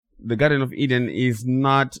the Garden of Eden is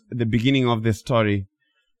not the beginning of the story.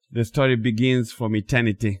 The story begins from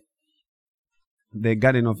eternity. The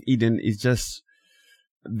Garden of Eden is just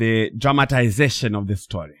the dramatization of the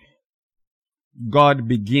story. God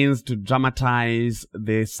begins to dramatize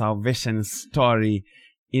the salvation story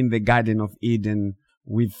in the Garden of Eden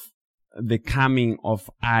with the coming of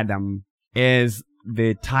Adam as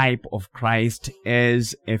the type of Christ,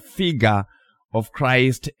 as a figure of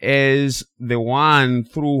Christ, as the one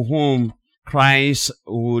through whom Christ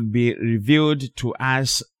would be revealed to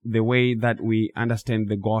us the way that we understand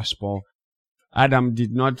the gospel. Adam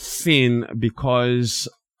did not sin because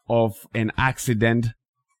of an accident.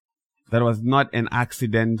 That was not an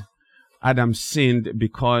accident. Adam sinned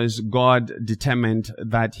because God determined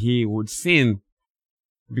that he would sin.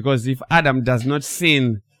 Because if Adam does not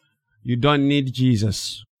sin, you don't need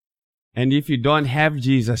Jesus. And if you don't have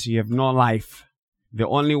Jesus, you have no life. The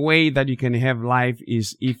only way that you can have life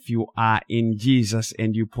is if you are in Jesus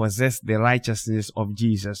and you possess the righteousness of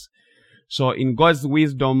Jesus. So in God's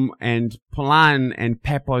wisdom and plan and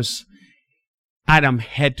purpose, Adam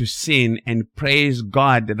had to sin, and praise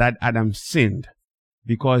God that Adam sinned.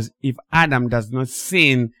 Because if Adam does not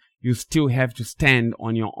sin, you still have to stand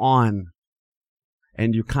on your own.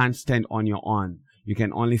 And you can't stand on your own. You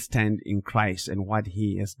can only stand in Christ and what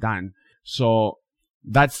he has done. So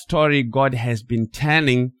that story God has been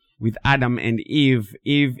telling with Adam and Eve,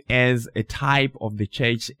 Eve as a type of the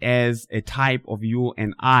church, as a type of you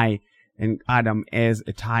and I, and Adam as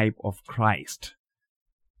a type of Christ.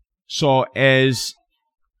 So as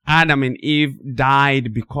Adam and Eve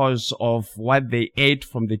died because of what they ate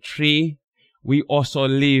from the tree, we also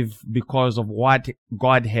live because of what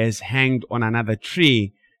God has hanged on another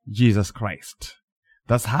tree, Jesus Christ.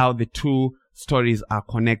 That's how the two stories are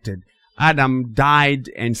connected. Adam died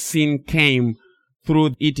and sin came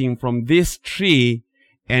through eating from this tree,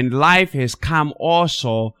 and life has come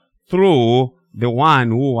also through the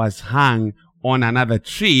one who was hung on another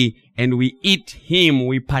tree, and we eat him,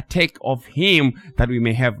 we partake of him that we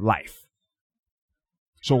may have life.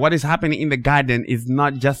 So what is happening in the garden is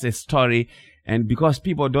not just a story, and because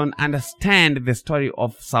people don't understand the story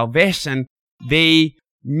of salvation, they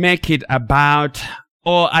make it about,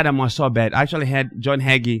 oh, Adam was so bad. I actually had John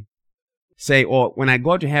Hagee say, oh, when I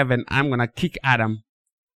go to heaven, I'm going to kick Adam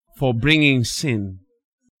for bringing sin.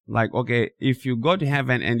 Like, okay, if you go to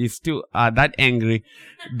heaven and you still are that angry,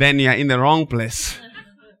 then you're in the wrong place.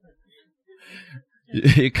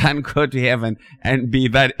 You can't go to heaven and be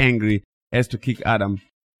that angry as to kick Adam.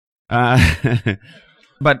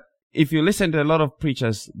 But if you listen to a lot of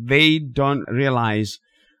preachers, they don't realize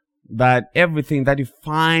that everything that you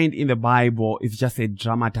find in the Bible is just a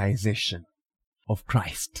dramatization of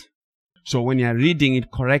Christ. So when you're reading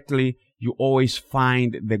it correctly, you always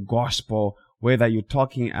find the gospel, whether you're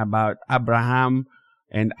talking about Abraham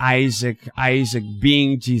and Isaac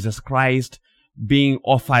being Jesus Christ, being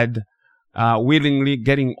offered, willingly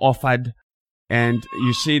getting offered. And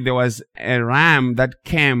you see there was a ram that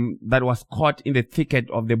came that was caught in the thicket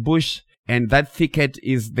of the bush. And that thicket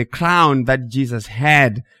is the crown that Jesus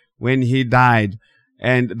had when he died.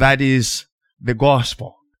 And that is the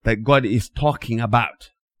gospel that God is talking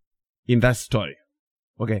about in that story.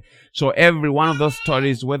 Okay, so every one of those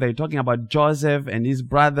stories, whether you're talking about Joseph and his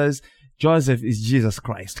brothers, Joseph is Jesus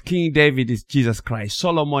Christ. King David is Jesus Christ.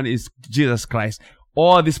 Solomon is Jesus Christ.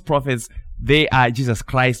 All these prophets, they are Jesus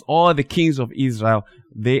Christ. All the kings of Israel,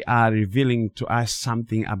 they are revealing to us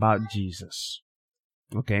something about Jesus.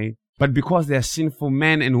 Okay, but because they are sinful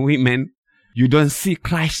men and women, you don't see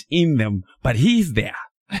Christ in them, but he's there.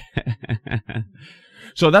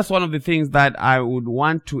 So that's one of the things that I would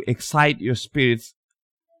want to excite your spirits,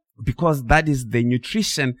 because that is the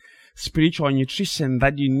nutrition, spiritual nutrition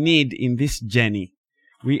that you need in this journey.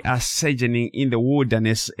 We are sojourning in the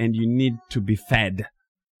wilderness and you need to be fed.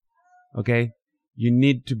 Okay? You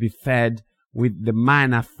need to be fed with the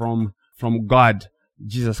manna from God,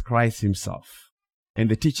 Jesus Christ himself.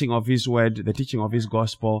 And the teaching of his word, the teaching of his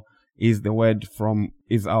gospel is the word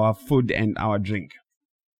is our food and our drink.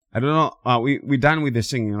 I don't know, we're done with the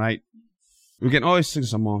singing, right? We can always sing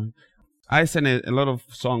some more. I sang a lot of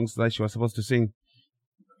songs that she was supposed to sing.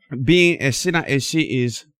 Being a sinner as she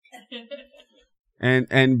is,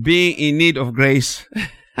 and being in need of grace,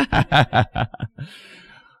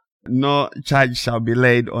 no charge shall be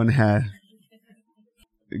laid on her.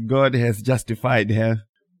 God has justified her.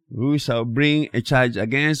 Who shall bring a charge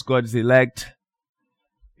against God's elect?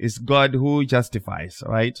 It's God who justifies,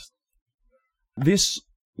 right? This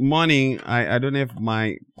morning, I don't have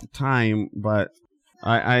my time, but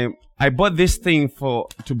I bought this thing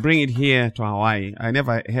to bring it here to Hawaii. I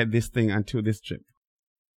never had this thing until this trip.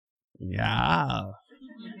 Yeah.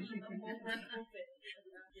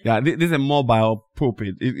 Yeah, this is a mobile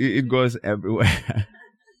pulpit. It goes everywhere.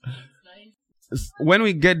 When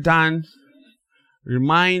we get done,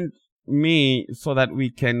 remind me so that we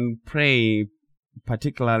can pray,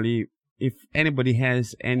 particularly if anybody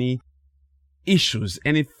has any issues,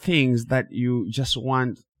 any things that you just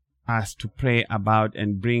want us to pray about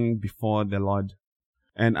and bring before the Lord.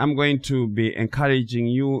 And I'm going to be encouraging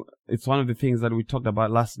you. It's one of the things that we talked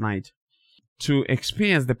about last night. To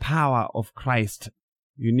experience the power of Christ,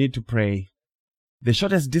 you need to pray. The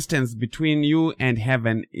shortest distance between you and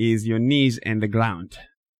heaven is your knees and the ground.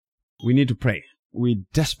 We need to pray. We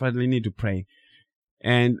desperately need to pray.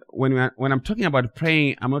 And when I'm talking about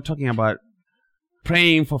praying, I'm not talking about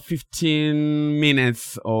praying for 15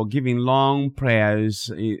 minutes or giving long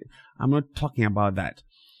prayers. I'm not talking about that.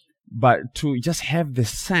 But to just have the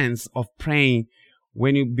sense of praying,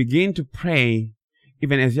 when you begin to pray,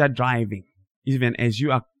 even as you are driving, even as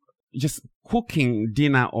you are just cooking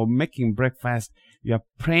dinner or making breakfast, you are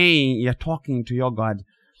praying, you are talking to your God.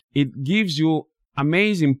 It gives you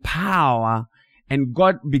amazing power, and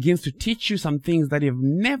God begins to teach you some things that you've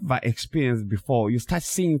never experienced before. You start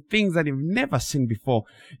seeing things that you've never seen before.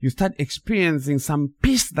 You start experiencing some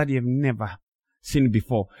peace that you've never seen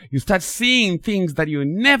before. You start seeing things that you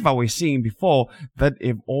never were seeing before that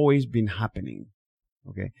have always been happening.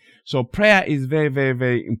 Okay. So prayer is very, very,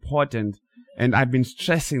 very important. And I've been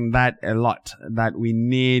stressing that a lot, that we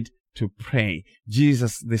need to pray.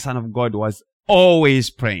 Jesus, the Son of God, was always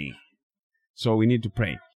praying. So we need to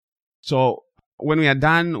pray. So when we are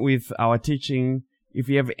done with our teaching, if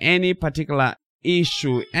you have any particular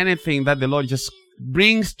issue, anything that the Lord just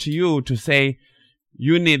brings to you to say,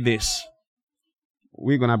 you need this,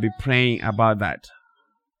 we're going to be praying about that.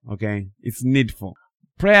 Okay? It's needful.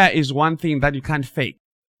 Prayer is one thing that you can't fake.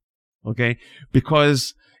 Okay?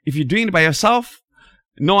 Because if you're doing it by yourself,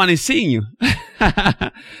 no one is seeing you.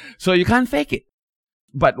 So you can't fake it.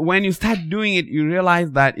 But when you start doing it, you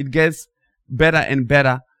realize that it gets better and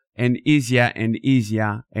better and easier and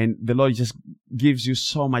easier. And the Lord just gives you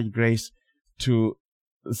so much grace to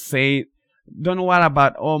say, don't worry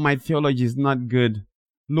about, oh, my theology is not good.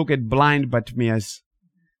 Look at blind Bartimaeus.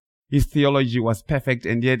 His theology was perfect,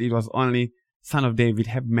 and yet it was only, Son of David,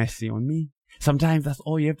 have mercy on me. Sometimes that's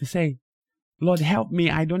all you have to say. Lord, help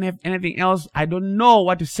me. I don't have anything else. I don't know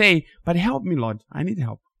what to say, but help me, Lord. I need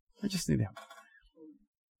help. I just need help.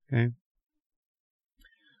 Okay.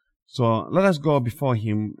 So let us go before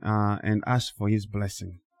Him and ask for His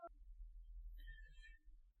blessing.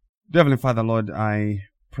 Dear Heavenly Father, Lord, I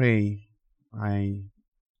pray, I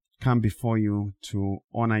come before you to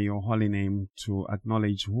honor your holy name, to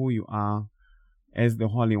acknowledge who you are as the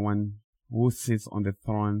Holy One who sits on the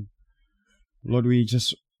throne. Lord, we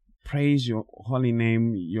just praise your holy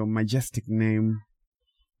name, your majestic name,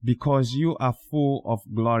 because you are full of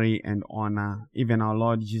glory and honor, even our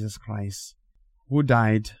Lord Jesus Christ, who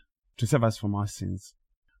died to save us from our sins.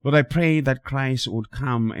 Lord, I pray that Christ would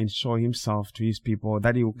come and show himself to his people,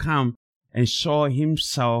 that he will come and show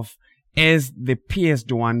himself as the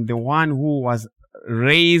pierced one, the one who was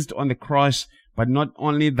raised on the cross, but not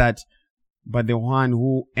only that, but the one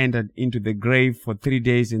who entered into the grave for 3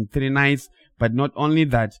 days and 3 nights, but not only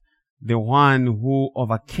that, the one who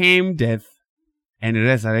overcame death and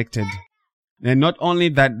resurrected. And not only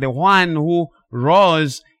that, the one who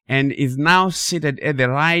rose and is now seated at the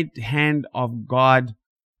right hand of God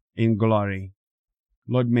in glory.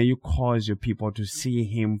 Lord, may you cause your people to see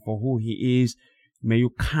him for who he is. May you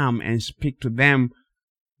come and speak to them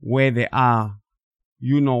where they are.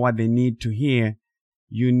 You know what they need to hear.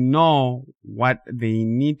 You know what they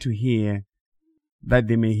need to hear, that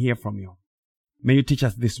they may hear from you. May you teach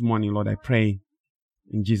us this morning, Lord, I pray.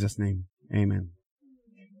 In Jesus' name, amen.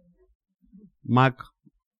 Mark,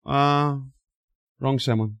 wrong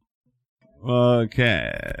sermon.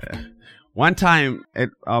 Okay. One time at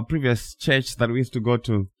our previous church that we used to go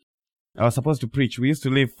to, I was supposed to preach. We used to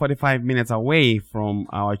live 45 minutes away from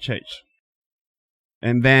our church.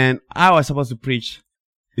 And then I was supposed to preach.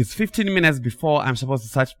 It's 15 minutes before I'm supposed to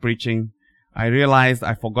start preaching. I realized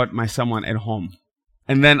I forgot my sermon at home.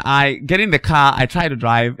 And then I get in the car, I try to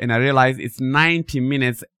drive, and I realize it's 90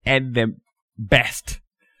 minutes at the best.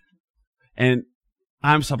 And we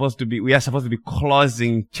are supposed to be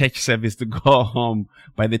closing church service to go home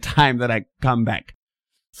by the time that I come back.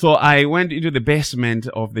 So I went into the basement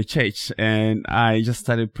of the church and I just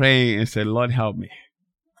started praying and said, Lord, help me.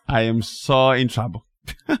 I am so in trouble.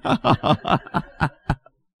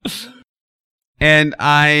 And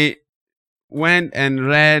I went and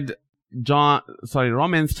read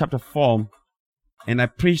Romans chapter 4, and I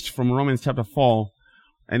preached from Romans chapter 4.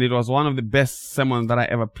 And it was one of the best sermons that I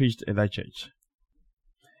ever preached at that church.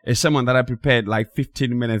 A sermon that I prepared like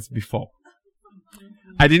 15 minutes before.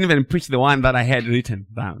 I didn't even preach the one that I had written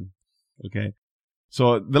down. Okay.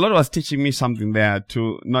 So the Lord was teaching me something there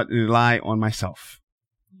to not rely on myself.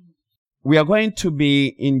 We are going to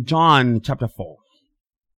be in John chapter 4.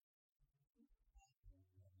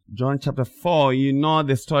 John chapter 4, you know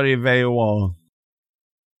the story very well.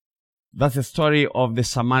 That's the story of the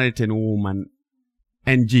Samaritan woman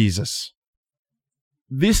and Jesus.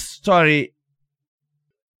 This story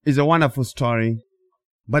is a wonderful story,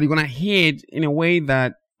 but you're going to hear it in a way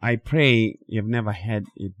that I pray you've never heard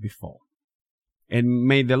it before. And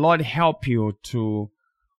may the Lord help you to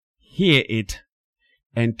hear it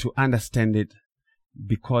and to understand it,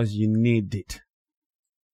 because you need it.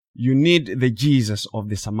 You need the Jesus of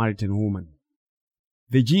the Samaritan woman.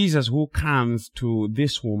 The Jesus who comes to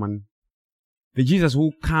this woman. The Jesus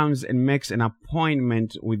who comes and makes an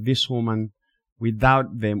appointment with this woman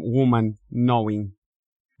without the woman knowing.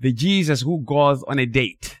 The Jesus who goes on a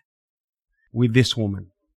date with this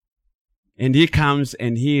woman. And he comes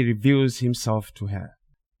and he reveals himself to her.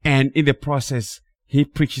 And in the process, he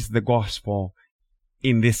preaches the gospel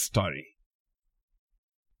in this story.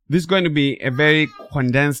 This is going to be a very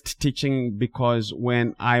condensed teaching, because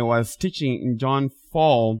when I was teaching in John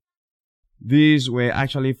 4, these were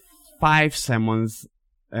actually 5 sermons,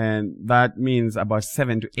 and that means about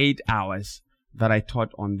 7 to 8 hours that I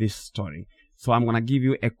taught on this story. So I'm going to give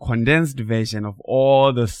you a condensed version of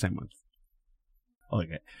all the sermons.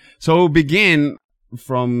 Okay. So we'll begin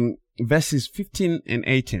from verses 15 and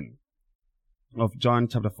 18 of John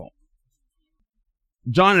chapter 4.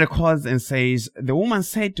 John records and says, the woman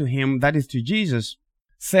said to him, that is to Jesus,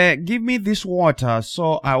 Sir, give me this water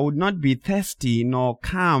so I would not be thirsty nor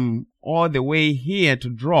come all the way here to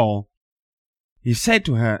draw. He said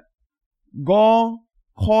to her, Go,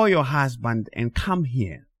 call your husband and come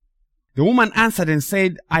here. The woman answered and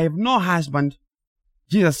said, I have no husband.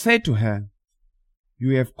 Jesus said to her,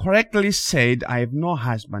 You have correctly said, I have no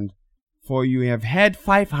husband, for you have had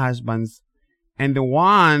 5 husbands, and the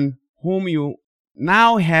one whom you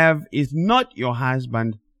now have is not your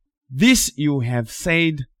husband. This you have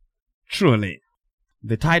said truly.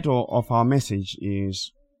 The title of our message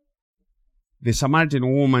is The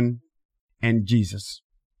Samaritan Woman and Jesus.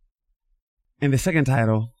 And the second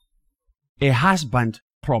title, A Husband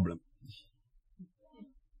Problem.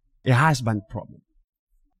 A husband problem.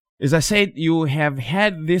 As I said, you have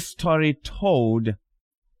had this story told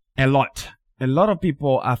a lot. A lot of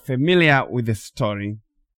people are familiar with the story.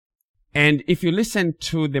 And if you listen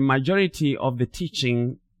to the majority of the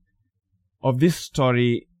teaching of this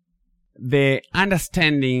story, the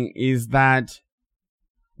understanding is that,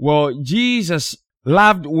 well, Jesus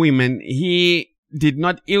loved women. He did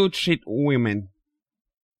not ill-treat women.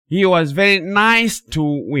 He was very nice to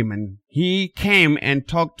women. He came and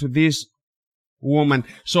talked to this woman.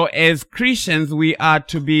 So as Christians, we are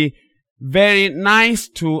to be very nice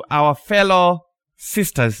to our fellow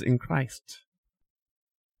sisters in Christ.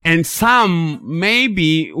 And some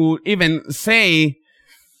maybe would even say,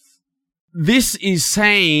 this is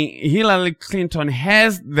saying Hillary Clinton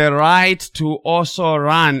has the right to also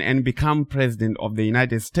run and become president of the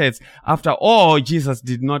United States. After all, Jesus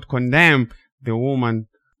did not condemn the woman,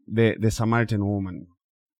 the Samaritan woman.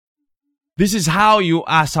 This is how you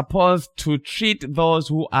are supposed to treat those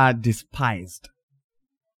who are despised.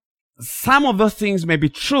 Some of those things may be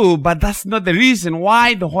true, but that's not the reason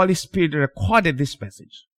why the Holy Spirit recorded this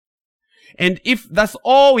message. And if that's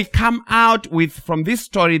all we come out with from this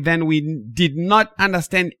story, then we did not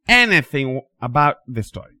understand anything about the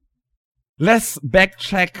story. Let's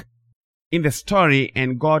backtrack in the story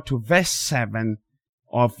and go to verse 7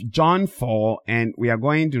 of John 4, and we are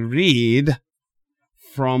going to read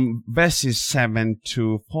from verses 7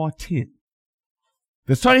 to 14.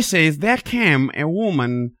 The story says, There came a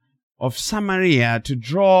woman of Samaria to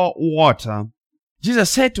draw water. Jesus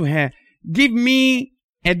said to her, Give me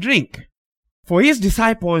a drink. For his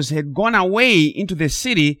disciples had gone away into the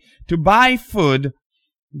city to buy food.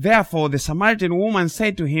 Therefore the Samaritan woman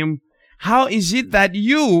said to him, How is it that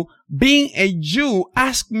you, being a Jew,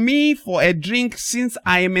 ask me for a drink, since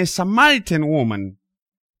I am a Samaritan woman?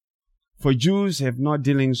 For Jews have no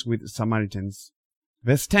dealings with Samaritans.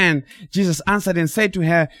 Verse 10, Jesus answered and said to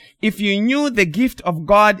her, If you knew the gift of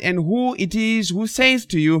God and who it is who says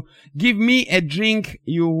to you, Give me a drink,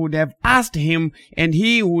 you would have asked him, and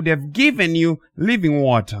he would have given you living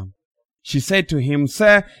water. She said to him,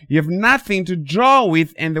 Sir, you have nothing to draw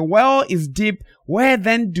with, and the well is deep. Where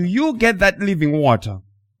then do you get that living water?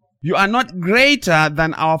 You are not greater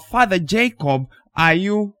than our father Jacob, are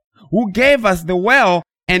you, who gave us the well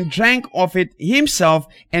and drank of it himself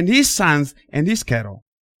and his sons and his cattle.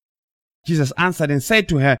 Jesus answered and said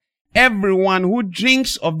to her, everyone who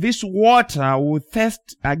drinks of this water will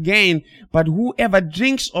thirst again, but whoever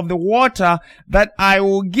drinks of the water that I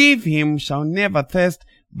will give him shall never thirst,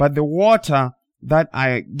 but the water that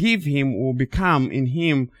I give him will become in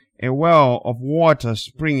him a well of water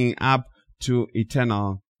springing up to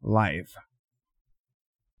eternal life.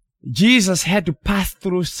 Jesus had to pass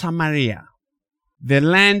through Samaria, the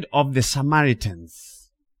land of the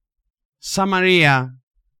Samaritans. Samaria,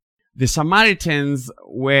 the Samaritans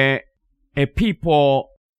were a people,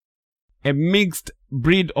 a mixed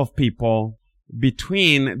breed of people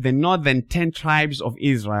between the northern 10 tribes of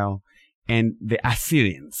Israel and the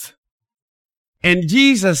Assyrians. And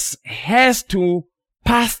Jesus has to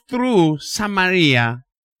pass through Samaria,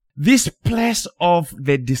 this place of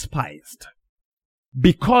the despised,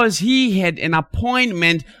 because he had an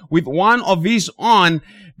appointment with one of his own.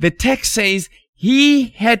 The text says he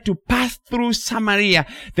had to pass through Samaria.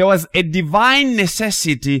 There was a divine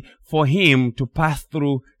necessity for him to pass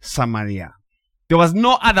through Samaria. There was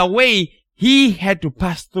no other way. He had to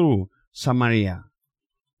pass through Samaria.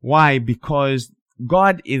 Why? Because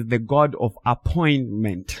God is the God of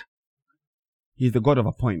appointment. He's the God of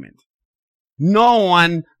appointment. No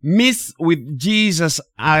one meets with Jesus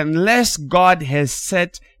unless God has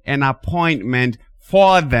set an appointment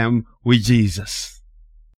for them with Jesus.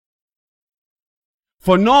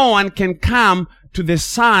 For no one can come to the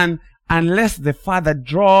Son unless the Father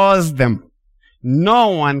draws them. No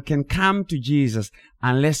one can come to Jesus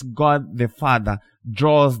unless God the Father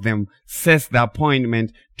draws them, sets the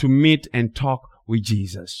appointment to meet and talk with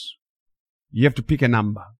Jesus. You have to pick a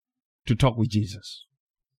number to talk with Jesus.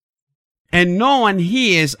 And no one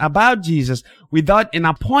hears about Jesus without an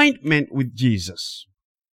appointment with Jesus.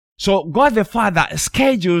 So God the Father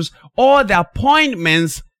schedules all the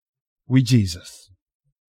appointments with Jesus.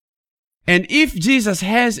 And if Jesus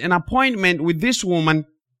has an appointment with this woman,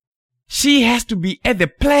 she has to be at the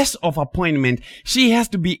place of appointment. She has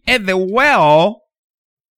to be at the well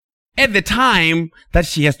at the time that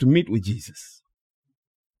she has to meet with Jesus.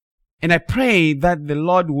 And I pray that the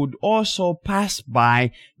Lord would also pass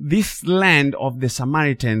by this land of the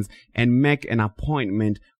Samaritans and make an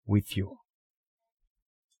appointment with you.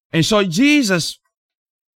 And so Jesus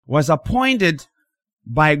was appointed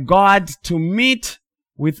by God to meet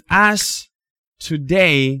with us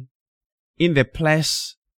today in the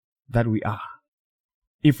place that we are.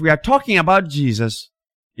 If we are talking about Jesus,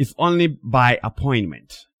 it's only by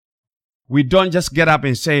appointment. We don't just get up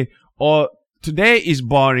and say, oh, today is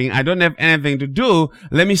boring. I don't have anything to do.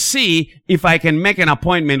 Let me see if I can make an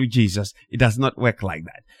appointment with Jesus. It does not work like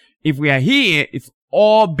that. If we are here, it's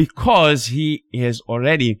all because he has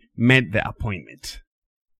already made the appointment.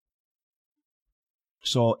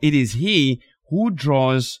 So it is he who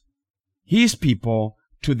draws his people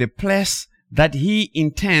to the place that he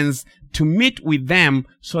intends to meet with them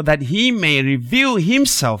so that he may reveal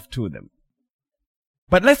himself to them.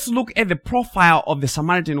 But let's look at the profile of the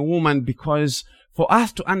Samaritan woman, because for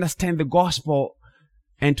us to understand the gospel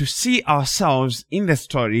and to see ourselves in the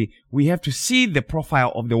story, we have to see the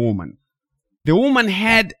profile of the woman. The woman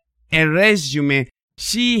had a resume.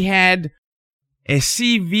 She had a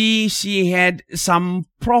CV. She had some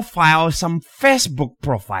profile, some Facebook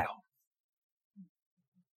profile.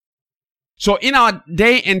 So in our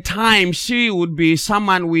day and time, she would be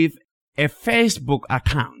someone with a Facebook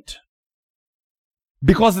account.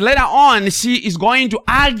 Because later on, she is going to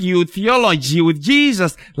argue theology with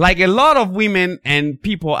Jesus like a lot of women and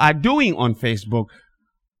people are doing on Facebook.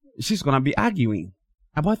 She's going to be arguing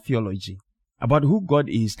about theology, about who God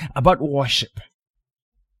is, about worship.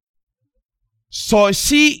 So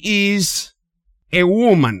she is a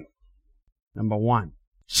woman, number one.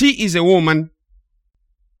 She is a woman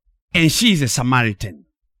and she is a Samaritan.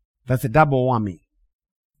 That's a double whammy.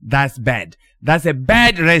 That's bad. That's a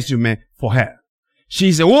bad resume for her.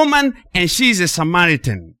 She's a woman and she's a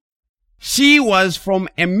Samaritan. She was from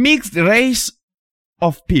a mixed race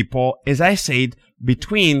of people, as I said,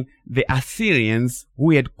 between the Assyrians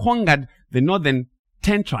who had conquered the northern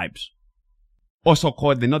 10 tribes, also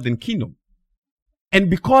called the Northern Kingdom. And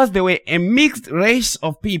because they were a mixed race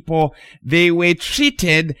of people, they were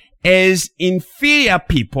treated as inferior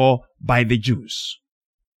people by the Jews.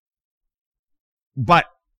 But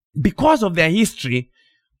because of their history,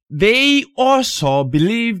 they also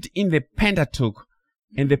believed in the Pentateuch.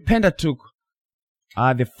 And the Pentateuch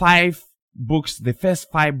are the 5 books, the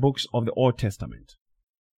first 5 books of the Old Testament.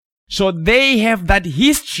 So they have that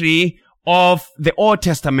history of the Old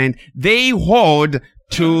Testament. They hold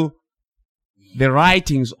to the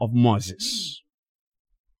writings of Moses.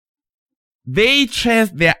 they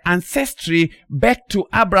traced their ancestry back to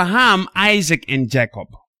Abraham, Isaac, and Jacob,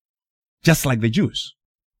 just like the Jews.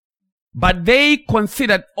 But they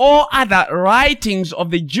considered all other writings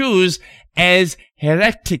of the Jews as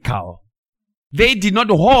heretical. They did not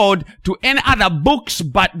hold to any other books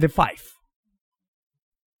but the 5.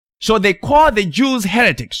 So they called the Jews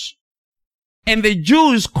heretics. And the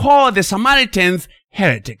Jews called the Samaritans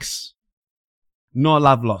heretics. No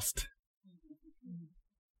love lost.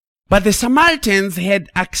 But the Samaritans had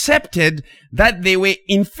accepted that they were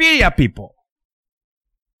inferior people,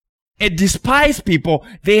 a despised people.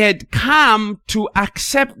 They had come to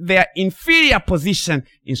accept their inferior position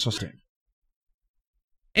in society.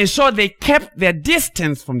 And so they kept their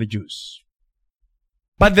distance from the Jews.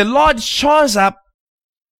 But the Lord shows up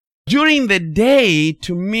during the day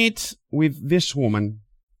to meet with this woman,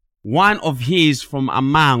 one of his from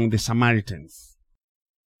among the Samaritans.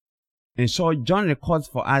 And so John records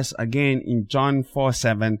for us again in John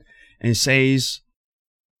 4:7 and says,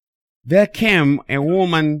 there came a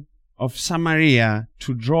woman of Samaria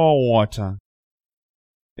to draw water.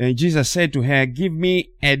 And Jesus said to her, give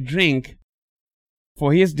me a drink.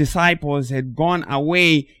 For his disciples had gone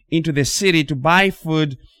away into the city to buy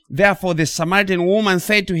food. Therefore the Samaritan woman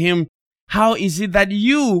said to him, how is it that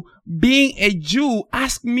you, being a Jew,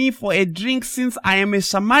 ask me for a drink since I am a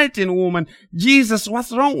Samaritan woman? Jesus,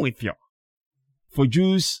 what's wrong with you? For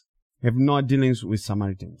Jews have no dealings with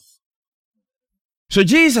Samaritans. So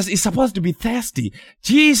Jesus is supposed to be thirsty.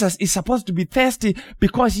 Jesus is supposed to be thirsty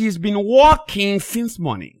because he has been walking since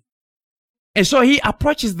morning. And so he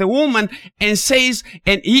approaches the woman and says,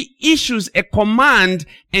 and he issues a command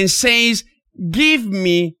and says, give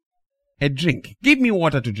me a drink. Give me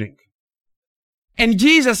water to drink. And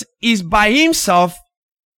Jesus is by himself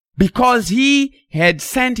because he had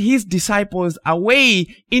sent his disciples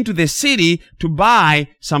away into the city to buy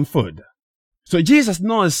some food. So Jesus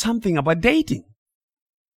knows something about dating.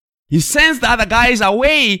 He sends the other guys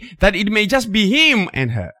away that it may just be him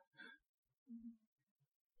and her.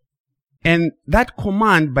 And that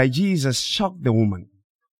command by Jesus shocked the woman.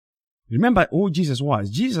 Remember who Jesus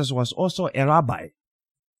was. Jesus was also a rabbi.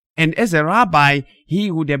 And as a rabbi,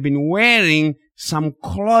 he would have been wearing some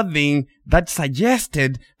clothing that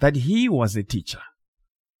suggested that he was a teacher.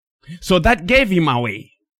 So that gave him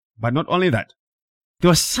away. But not only that, there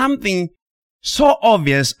was something so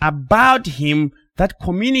obvious about him that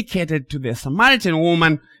communicated to the Samaritan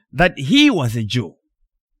woman that he was a Jew.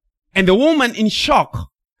 And the woman, in shock,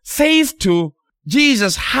 says to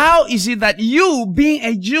Jesus, how is it that you, being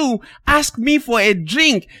a Jew, ask me for a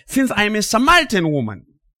drink since I am a Samaritan woman?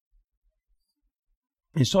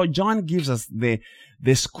 And so John gives us the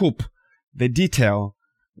scoop, the detail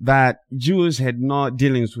that Jews had no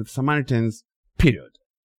dealings with Samaritans, period.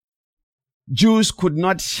 Jews could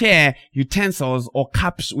not share utensils or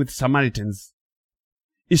cups with Samaritans,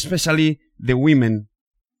 especially the women,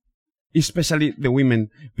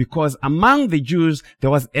 because among the Jews there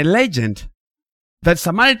was a legend that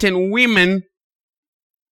Samaritan women,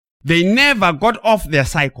 they never got off their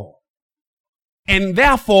cycle. And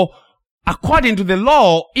therefore, according to the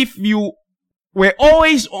law, if you were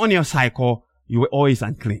always on your cycle, you were always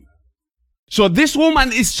unclean. So this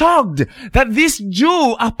woman is shocked that this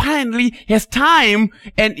Jew apparently has time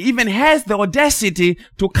and even has the audacity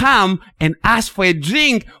to come and ask for a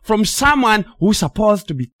drink from someone who's supposed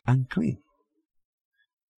to be unclean.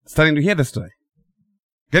 Starting to hear the story.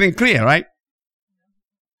 Getting clear, right?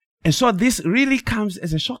 And so this really comes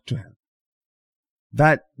as a shock to her.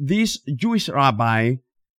 That this Jewish rabbi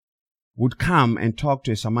would come and talk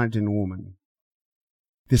to a Samaritan woman.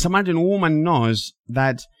 The Samaritan woman knows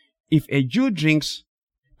that if a Jew drinks,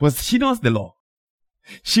 well, she knows the law.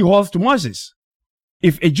 She holds to Moses.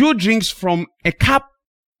 If a Jew drinks from a cup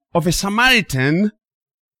of a Samaritan,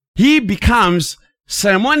 he becomes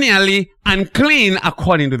ceremonially unclean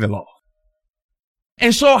according to the law.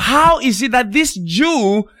 And so how is it that this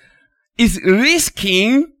Jew is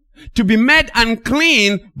risking to be made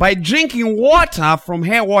unclean by drinking water from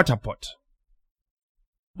her water pot?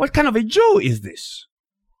 What kind of a Jew is this?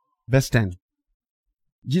 Verse 10.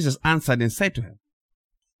 Jesus answered and said to her,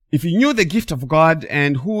 if you knew the gift of God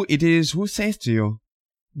and who it is who says to you,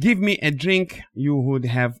 give me a drink, you would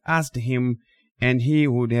have asked him, and he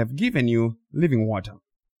would have given you living water.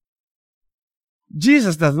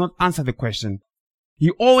 Jesus does not answer the question.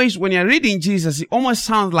 He always, when you're reading Jesus, it almost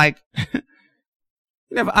sounds like he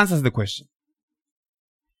never answers the question.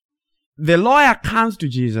 The lawyer comes to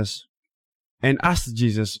Jesus and asks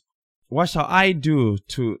Jesus, what shall I do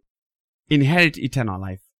to inherit eternal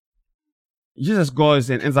life? Jesus goes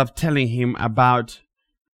and ends up telling him about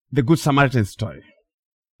the Good Samaritan story.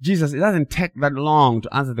 Jesus, it doesn't take that long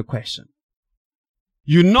to answer the question.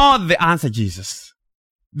 You know the answer, Jesus.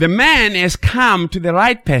 The man has come to the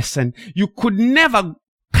right person. You could never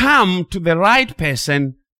come to the right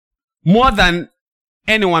person more than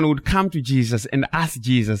anyone would come to Jesus and ask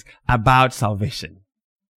Jesus about salvation.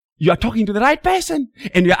 You are talking to the right person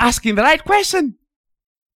and you are asking the right question.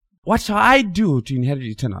 What shall I do to inherit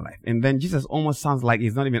eternal life? And then Jesus almost sounds like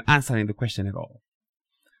he's not even answering the question at all.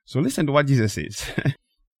 So listen to what Jesus says.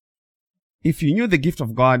 If you knew the gift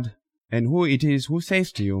of God and who it is who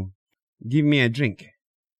says to you, give me a drink,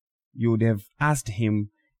 you would have asked him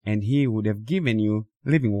and he would have given you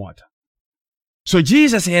living water. So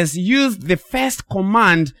Jesus has used the first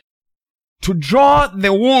command to draw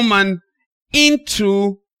the woman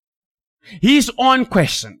into his own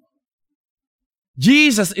question.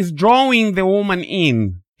 Jesus is drawing the woman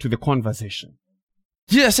in to the conversation.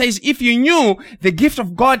 Jesus says, if you knew the gift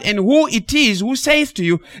of God and who it is who says to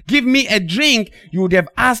you, give me a drink, you would have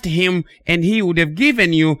asked him and he would have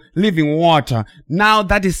given you living water. Now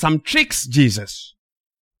that is some tricks, Jesus.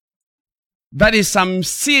 That is some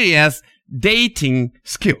serious dating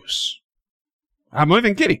skills. I'm not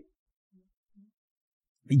even kidding.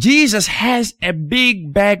 Jesus has a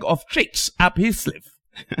big bag of tricks up his sleeve.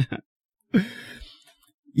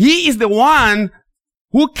 He is the one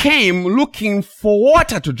who came looking for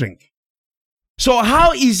water to drink. So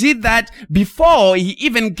how is it that before he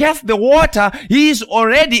even gets the water, he is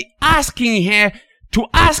already asking her to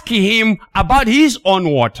ask him about his own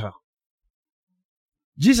water?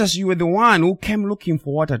 Jesus, you were the one who came looking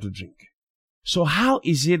for water to drink. So how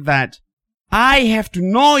is it that I have to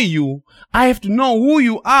know you, I have to know who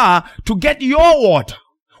you are to get your water?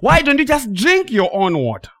 Why don't you just drink your own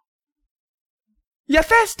water? You're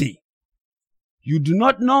thirsty. You do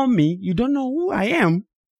not know me, you don't know who I am,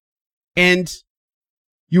 and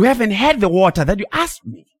you haven't had the water that you asked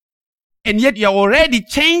me. And yet you're already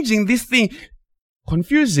changing this thing,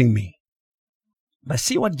 confusing me. But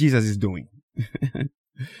see what Jesus is doing.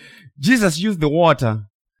 Jesus used the water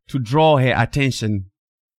to draw her attention,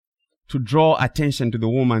 to draw attention to the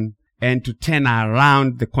woman and to turn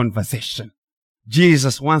around the conversation.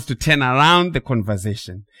 Jesus wants to turn around the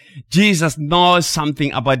conversation. Jesus knows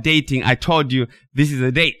something about dating. I told you this is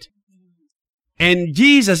a date. And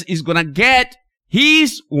Jesus is going to get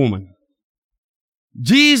his woman.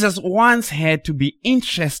 Jesus wants her to be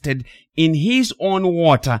interested in his own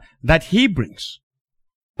water that he brings.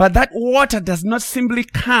 But that water does not simply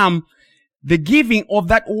come. The giving of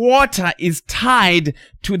that water is tied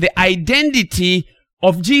to the identity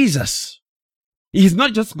of Jesus. He's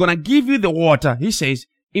not just going to give you the water. He says,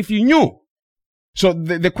 if you knew. So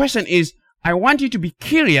the question is, I want you to be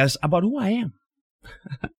curious about who I am.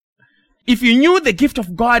 If you knew the gift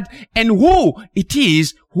of God and who it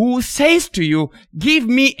is who says to you, give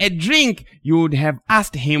me a drink, you would have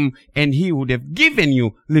asked him and he would have given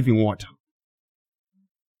you living water.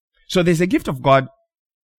 So there's a gift of God,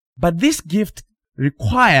 but this gift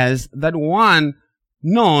requires that one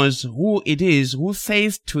knows who it is who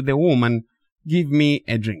says to the woman, give me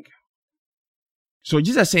a drink. So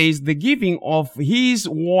Jesus says the giving of his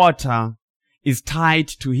water is tied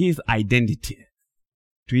to his identity.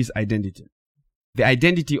 To his identity. The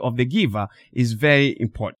identity of the giver is very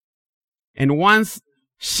important. And once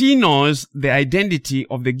she knows the identity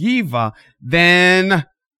of the giver, then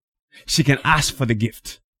she can ask for the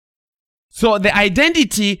gift. So the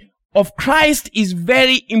identity of Christ is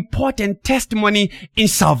very important testimony in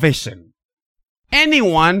salvation.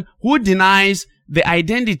 Anyone who denies the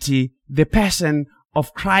identity, the person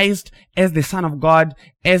of Christ as the Son of God,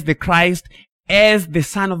 as the Christ, as the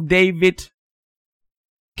Son of David,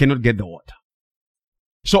 cannot get the water.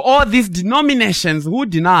 So all these denominations who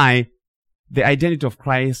deny the identity of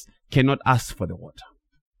Christ cannot ask for the water.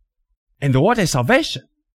 And the water is salvation.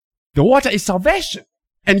 The water is salvation.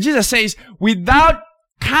 And Jesus says, without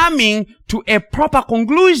coming to a proper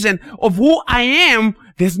conclusion of who I am,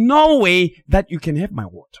 there's no way that you can have my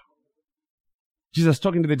water. Jesus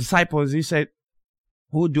talking to the disciples, he said,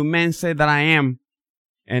 who do men say that I am?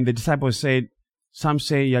 And the disciples said, some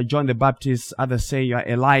say you are John the Baptist, others say you are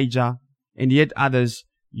Elijah, and yet others,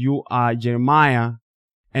 you are Jeremiah,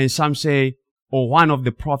 and some say, or one of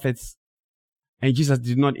the prophets. And Jesus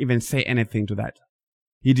did not even say anything to that.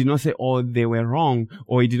 He did not say, oh, they were wrong,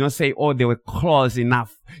 or he did not say, oh, they were close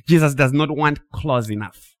enough. Jesus does not want close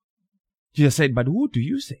enough. Jesus said, but who do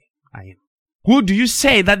you say I am? Who do you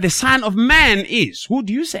say that the Son of Man is? Who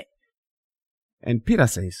do you say? And Peter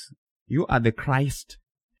says, you are the Christ,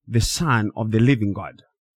 the Son of the living God.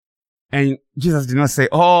 And Jesus did not say,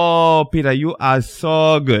 oh, Peter, you are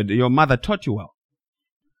so good. Your mother taught you well.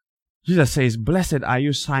 Jesus says, "Blessed are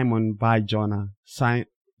you, Simon Bar-Jonah,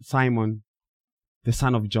 Simon, the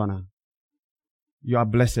son of Jonah. You are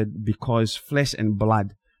blessed because flesh and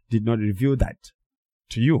blood did not reveal that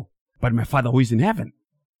to you, but my Father who is in heaven."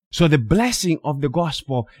 So the blessing of the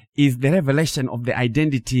gospel is the revelation of the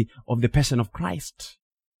identity of the person of Christ.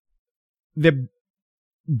 The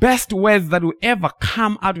best words that will ever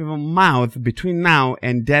come out of a mouth between now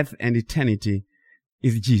and death and eternity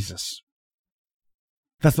is Jesus.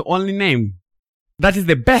 That's the only name. That is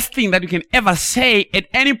the best thing that you can ever say at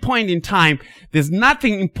any point in time. There's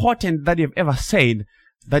nothing important that you've ever said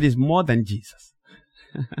that is more than Jesus.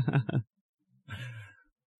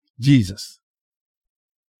 Jesus.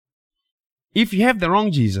 If you have the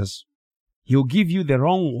wrong Jesus, He'll give you the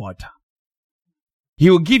wrong water. He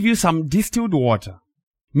will give you some distilled water,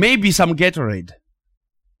 maybe some Gatorade,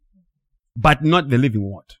 but not the living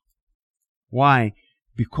water. Why?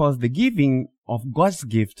 Because the giving of God's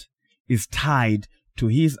gift is tied to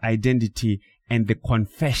His identity and the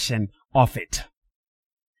confession of it.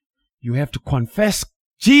 You have to confess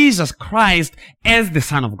Jesus Christ as the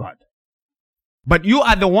Son of God. But you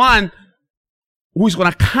are the one who's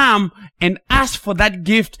going to come and ask for that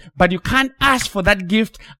gift, but you can't ask for that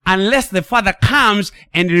gift unless the Father comes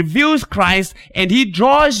and reveals Christ, and He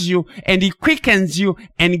draws you and He quickens you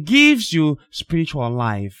and gives you spiritual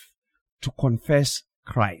life to confess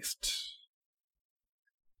Christ.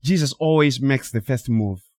 Jesus always makes the first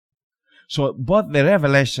move. So both the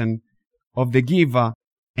revelation of the giver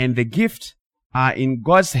and the gift are in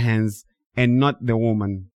God's hands and not the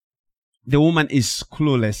woman. The woman is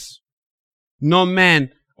clueless. No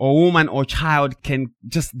man or woman or child can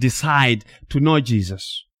just decide to know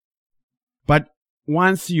Jesus. But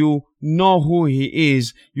once you know who He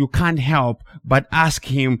is, you can't help but ask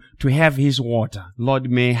Him to have His water. Lord,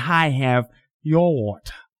 may I have your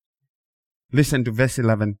water? Listen to verse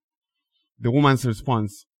 11. The woman's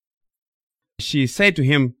response. She said to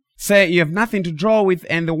him, "Sir, you have nothing to draw with,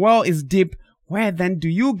 and the well is deep. Where then do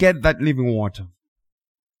you get that living water?"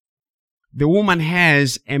 The woman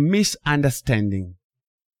has a misunderstanding.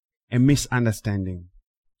 A misunderstanding.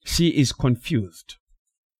 She is confused.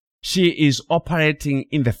 She is operating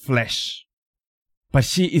in the flesh. But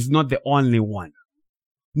she is not the only one.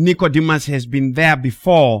 Nicodemus has been there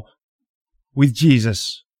before with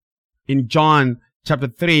Jesus. In John chapter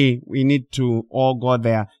 3, we need to all go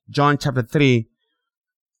there. John chapter 3,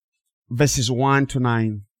 verses 1 to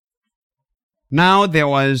 9. Now there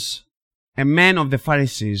was a man of the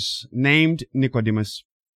Pharisees named Nicodemus,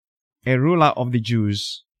 a ruler of the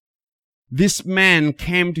Jews. This man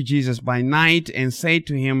came to Jesus by night and said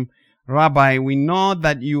to him, "Rabbi, we know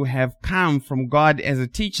that you have come from God as a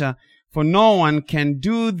teacher, for no one can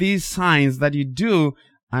do these signs that you do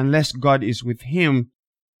unless God is with him."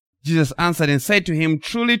 Jesus answered and said to him,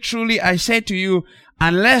 "Truly, truly, I say to you,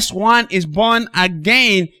 unless one is born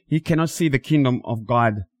again, he cannot see the kingdom of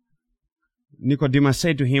God." Nicodemus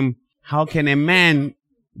said to him, "How can a man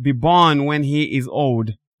be born when he is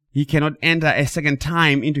old? He cannot enter a second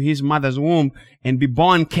time into his mother's womb and be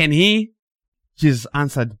born, can he?" Jesus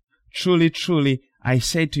answered, "Truly, truly, I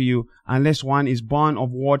say to you, unless one is born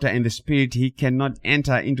of water and the Spirit, he cannot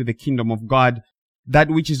enter into the kingdom of God.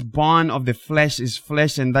 That which is born of the flesh is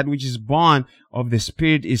flesh, and that which is born of the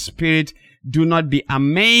Spirit is spirit. Do not be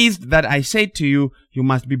amazed that I say to you, you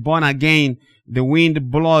must be born again. The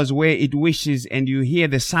wind blows where it wishes, and you hear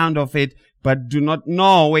the sound of it, but do not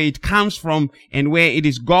know where it comes from and where it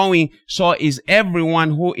is going. So is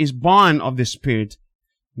everyone who is born of the Spirit."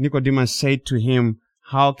 Nicodemus said to him,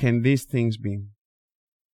 "How can these things be?"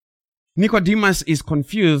 Nicodemus is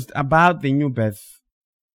confused about the new birth.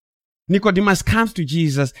 Nicodemus comes to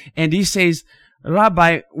Jesus and he says,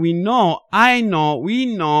 "Rabbi, we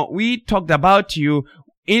talked about you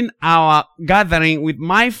in our gathering with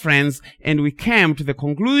my friends, and we came to the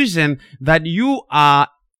conclusion that you are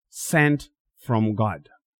sent from God."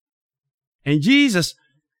 And Jesus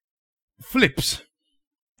flips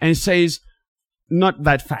and says, "Not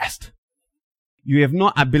that fast. You have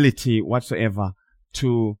no ability whatsoever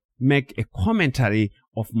to make a commentary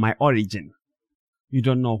of my origin. You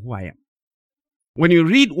don't know who I am." When you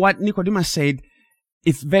read what Nicodemus said,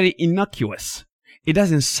 it's very innocuous. It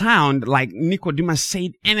doesn't sound like Nicodemus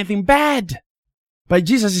said anything bad. But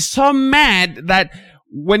Jesus is so mad that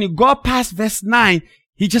when you go past verse 9,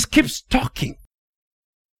 he just keeps talking.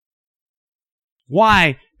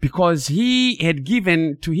 Why? Because he had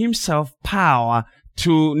given to himself power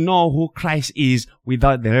to know who Christ is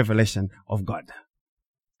without the revelation of God.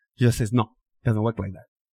 Jesus says, no, it doesn't work like that.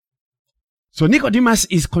 So Nicodemus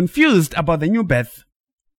is confused about the new birth.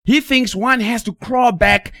 He thinks one has to crawl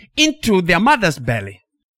back into their mother's belly.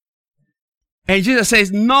 And Jesus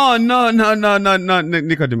says, no,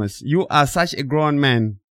 Nicodemus. You are such a grown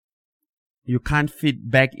man. You can't fit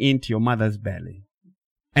back into your mother's belly.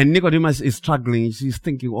 And Nicodemus is struggling. He's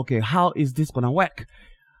thinking, okay, how is this going to work?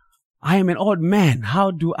 I am an old man.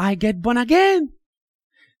 How do I get born again?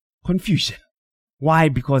 Confusion. Why?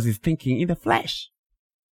 Because he's thinking in the flesh.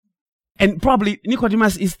 And probably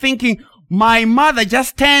Nicodemus is thinking, my mother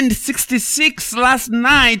just turned 66 last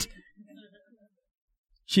night.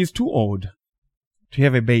 She's too old to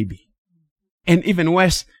have a baby. And even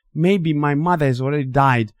worse, maybe my mother has already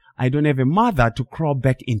died. I don't have a mother to crawl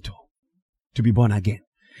back into, to be born again.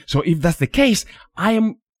 So if that's the case, I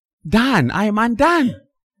am done. I am undone.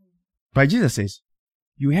 But Jesus says,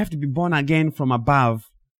 you have to be born again from above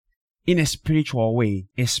in a spiritual way.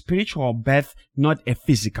 A spiritual birth, not a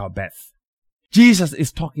physical birth. Jesus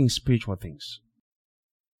is talking spiritual things.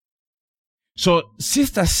 So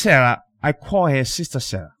Sister Sarah, I call her Sister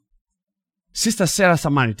Sarah. Sister Sarah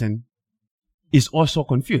Samaritan is also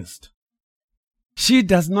confused. She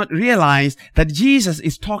does not realize that Jesus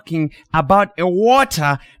is talking about a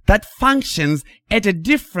water that functions at a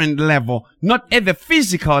different level, not at the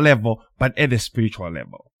physical level, but at the spiritual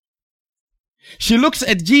level. She looks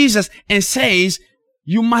at Jesus and says,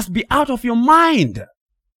 you must be out of your mind.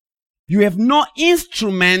 You have no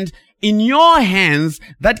instrument in your hands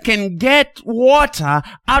that can get water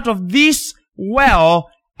out of this well,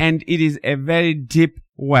 and it is a very deep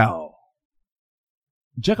well.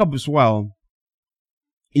 Jacob's well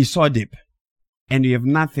is so deep, and you have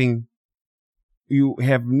nothing, you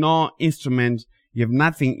have no instrument, you have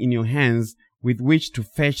nothing in your hands with which to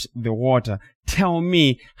fetch the water. Tell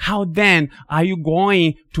me, how then are you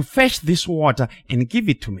going to fetch this water and give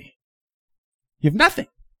it to me? You have nothing.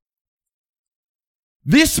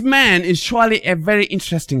 This man is surely a very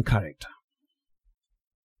interesting character.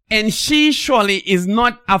 And she surely is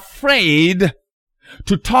not afraid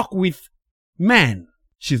to talk with men.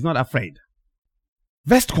 She's not afraid.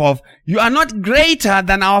 Verse 12, you are not greater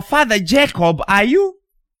than our father Jacob, are you?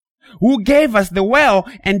 Who gave us the well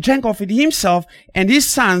and drank of it himself and his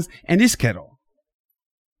sons and his cattle?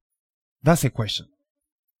 That's a question.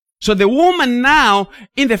 So the woman now,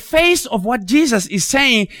 in the face of what Jesus is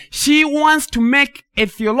saying, she wants to make a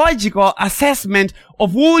theological assessment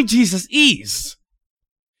of who Jesus is.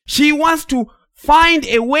 She wants to find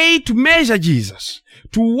a way to measure Jesus,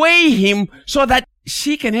 to weigh him so that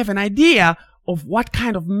she can have an idea of what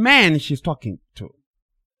kind of man she's talking to.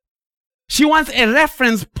 She wants a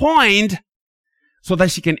reference point so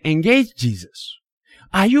that she can engage Jesus.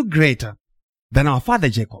 Are you greater than our father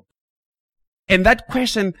Jacob? And that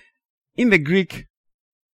question in the Greek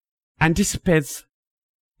anticipates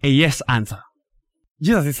a yes answer.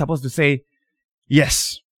 Jesus is supposed to say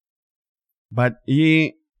yes, but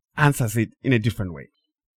he answers it in a different way.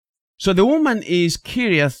 So the woman is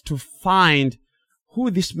curious to find who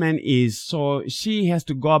this man is. So she has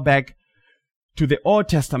to go back to the Old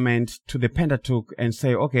Testament, to the Pentateuch, and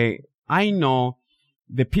say, okay, I know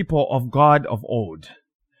the people of God of old.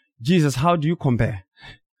 Jesus, how do you compare?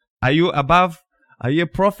 Are you above? Are you a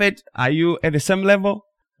prophet? Are you at the same level?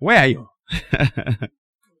 Where are you?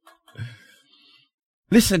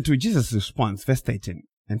 Listen to Jesus' response, verse 13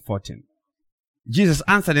 and 14. Jesus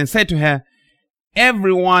answered and said to her,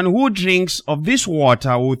 everyone who drinks of this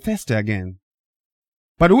water will thirst again.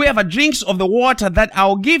 But whoever drinks of the water that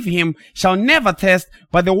I'll give him shall never thirst,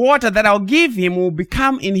 but the water that I'll give him will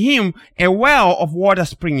become in him a well of water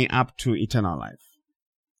springing up to eternal life.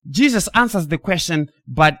 Jesus answers the question,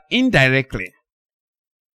 but indirectly.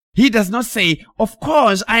 He does not say, of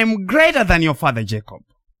course, I am greater than your father Jacob.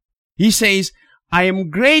 He says, I am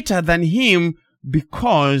greater than him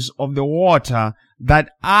because of the water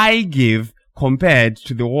that I give compared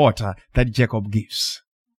to the water that Jacob gives.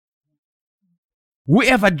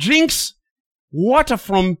 Whoever drinks water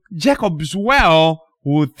from Jacob's well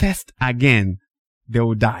will thirst again. They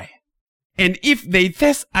will die. And if they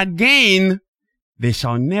thirst again, they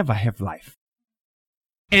shall never have life.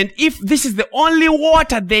 And if this is the only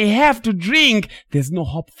water they have to drink, there's no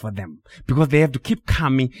hope for them. Because they have to keep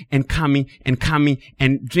coming and coming and coming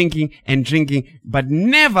and drinking, but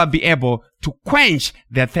never be able to quench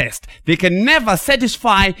their thirst. They can never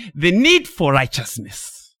satisfy the need for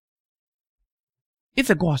righteousness. It's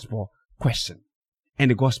a gospel question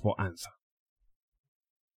and a gospel answer.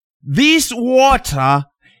 This water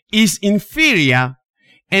is inferior,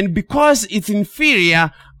 and because it's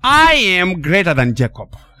inferior, I am greater than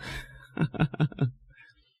Jacob.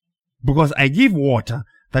 Because I give water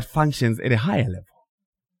that functions at a higher level.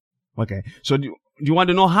 Okay, so do you want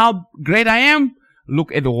to know how great I am?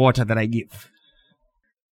 Look at the water that I give.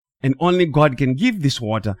 And only God can give this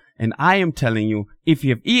water. And I am telling you, if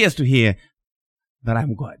you have ears to hear, that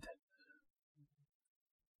I'm God.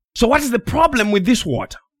 So what is the problem with this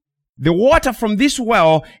water? The water from this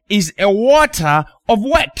well is a water of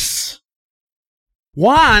works.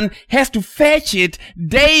 One has to fetch it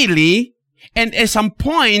daily, and at some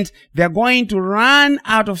point, they're going to run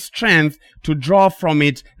out of strength to draw from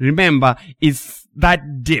it. Remember, it's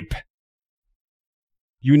that deep.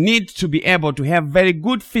 You need to be able to have very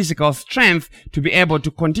good physical strength to be able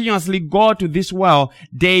to continuously go to this well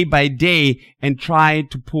day by day and try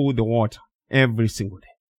to pull the water every single day.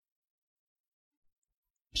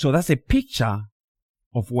 So that's a picture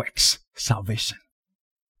of works, salvation.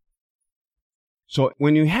 So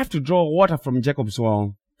when you have to draw water from Jacob's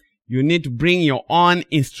well, you need to bring your own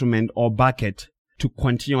instrument or bucket to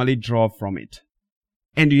continually draw from it.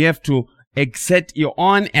 And you have to exert your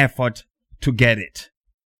own effort to get it.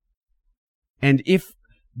 And if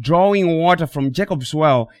drawing water from Jacob's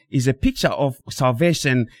well is a picture of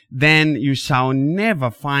salvation, then you shall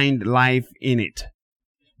never find life in it.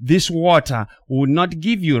 This water will not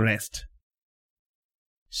give you rest.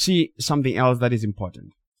 See something else that is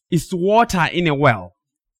important. It's water in a well.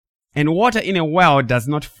 And water in a well does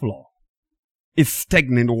not flow. It's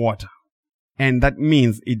stagnant water. And that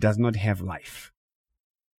means it does not have life.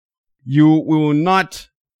 You will not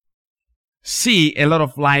see a lot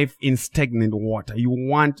of life in stagnant water. You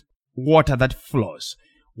want water that flows.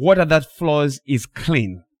 Water that flows is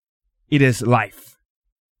clean. It is life.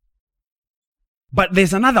 But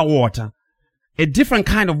there's another water, a different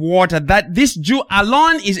kind of water that this Jew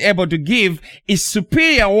alone is able to give, is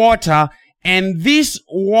superior water, and this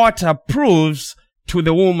water proves to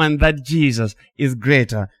the woman that Jesus is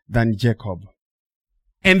greater than Jacob.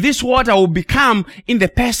 And this water will become in the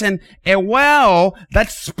person a well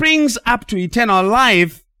that springs up to eternal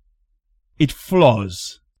life. It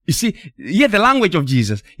flows. You see, hear the language of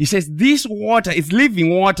Jesus. He says this water is living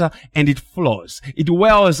water and it flows. It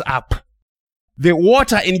wells up. The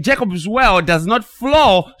water in Jacob's well does not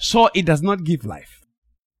flow, so it does not give life.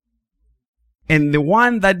 And the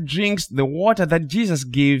one that drinks the water that Jesus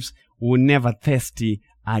gives will never thirsty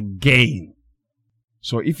again.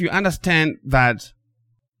 So if you understand that,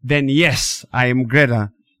 then yes, I am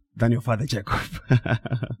greater than your father Jacob.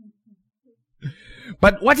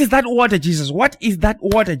 But what is that water, Jesus? What is that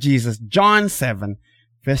water, Jesus? John 7,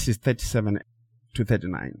 verses 37 to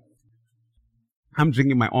 39. I'm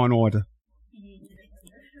drinking my own water.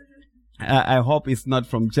 I hope it's not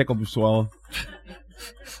from Jacob's well.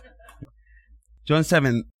 John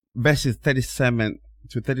 7, verses 37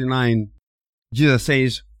 to 39. Jesus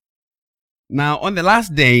says, "Now on the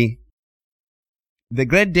last day, the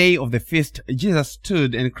great day of the feast, Jesus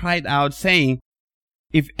stood and cried out, saying,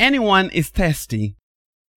 'If anyone is thirsty,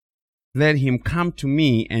 let him come to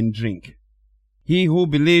me and drink. He who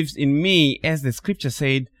believes in me, as the scripture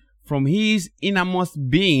said, from his innermost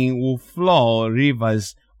being will flow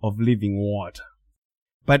rivers of living water.'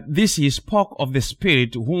 But this he spoke of the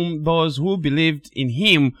Spirit, whom those who believed in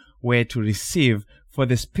him were to receive, for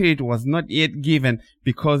the Spirit was not yet given,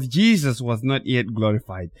 because Jesus was not yet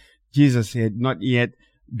glorified." Jesus had not yet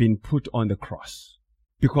been put on the cross.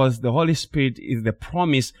 Because the Holy Spirit is the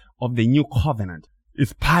promise of the new covenant.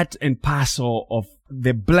 It's part and parcel of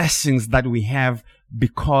the blessings that we have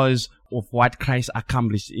because of what Christ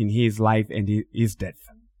accomplished in his life and his death.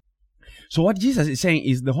 So what Jesus is saying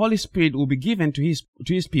is the Holy Spirit will be given to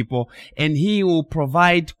his people, and he will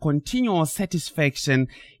provide continual satisfaction.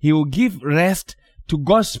 He will give rest to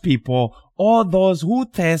God's people, all those who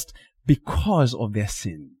thirst because of their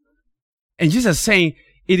sin. And Jesus is saying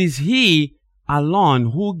it is he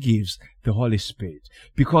alone who gives the Holy Spirit,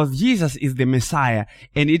 because Jesus is the Messiah,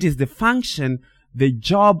 and it is the function, the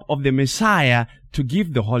job of the Messiah to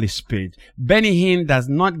give the Holy Spirit. Benny Hinn does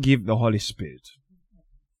not give the Holy Spirit.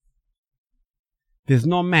 There's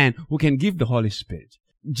no man who can give the Holy Spirit.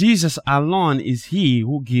 Jesus alone is he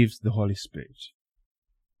who gives the Holy Spirit.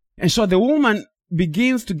 And so the woman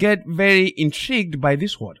begins to get very intrigued by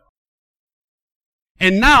this water.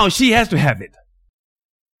 And now she has to have it.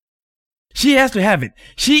 She has to have it.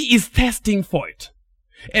 She is thirsting for it.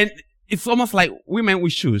 And it's almost like women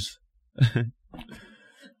with shoes.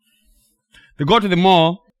 They go to the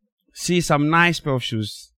mall, see some nice pair of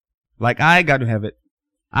shoes. Like, I got to have it.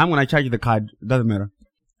 I'm going to charge you the card. It doesn't matter.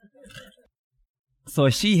 So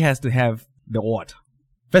she has to have the water.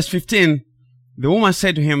 Verse 15, the woman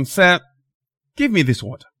said to him, "Sir, give me this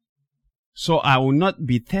water, so I will not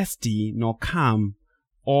be thirsty nor come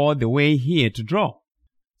all the way here to draw."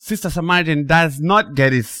 Sister Samaritan does not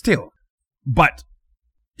get it still, but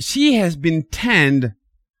she has been turned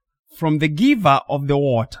from the giver of the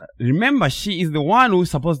water. Remember, she is the one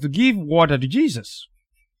who's supposed to give water to Jesus.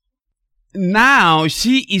 Now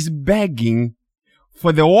she is begging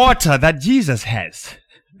for the water that Jesus has.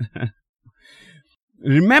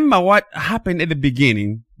 Remember what happened at the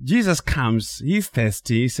beginning. Jesus comes, he's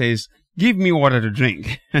thirsty, he says, "Give me water to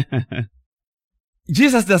drink."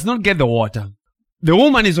 Jesus does not get the water. The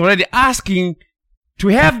woman is already asking to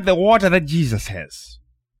have the water that Jesus has.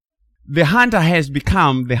 The hunter has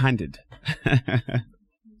become the hunted.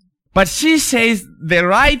 But she says the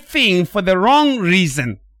right thing for the wrong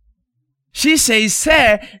reason. She says,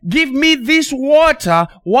 "Sir, give me this water."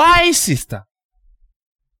 Why, sister?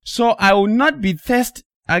 "So I will not be thirsty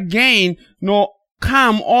again, nor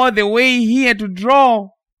come all the way here to draw."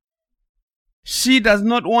 She does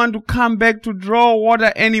not want to come back to draw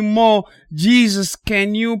water anymore. "Jesus,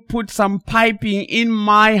 can you put some piping in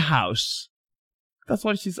my house?" That's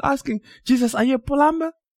what she's asking. "Jesus, are you a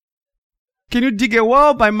plumber? Can you dig a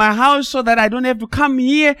well by my house so that I don't have to come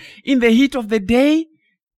here in the heat of the day?"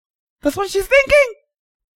 That's what she's thinking.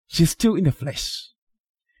 She's still in the flesh.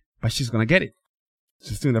 But she's going to get it.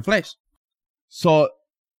 She's still in the flesh. So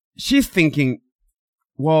she's thinking,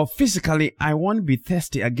 well, physically, I won't be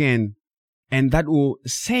thirsty again. And that will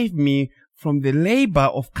save me from the labor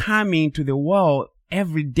of coming to the well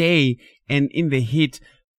every day and in the heat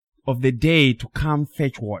of the day to come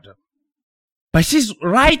fetch water. But she's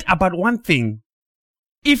right about one thing.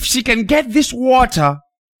 If she can get this water,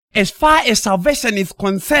 as far as salvation is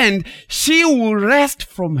concerned, she will rest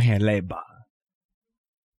from her labor.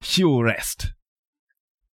 She will rest.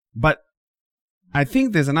 But I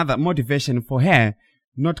think there's another motivation for her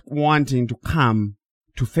not wanting to come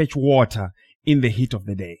to fetch water in the heat of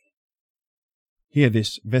the day. Hear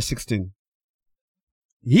this, verse 16.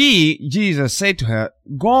 He, Jesus, said to her,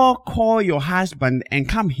 "Go call your husband and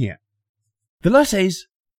come here." The Lord says,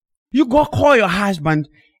 you go call your husband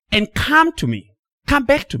and come to me. Come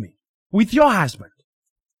back to me with your husband.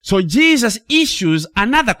 So Jesus issues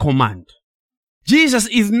another command. Jesus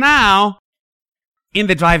is now in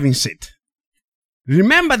the driving seat.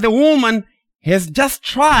 Remember, the woman has just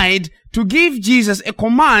tried to give Jesus a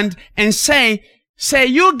command and say,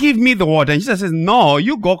 you give me the water. And Jesus says, no,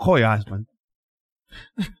 you go call your husband.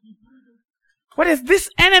 What has this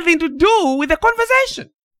anything to do with the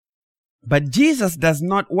conversation? But Jesus does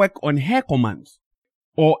not work on her commands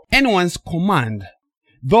or anyone's command,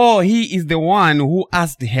 though he is the one who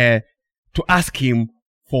asked her to ask him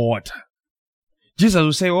for water. Jesus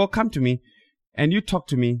will say, oh, come to me and you talk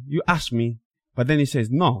to me, you ask me. But then he says,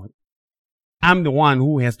 no, I'm the one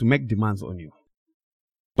who has to make demands on you.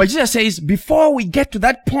 But Jesus says, before we get to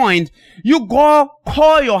that point, you go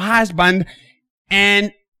call your husband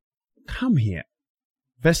and come here.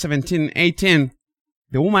 Verse 17, 18,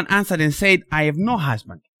 the woman answered and said, I have no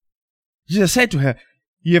husband. Jesus said to her,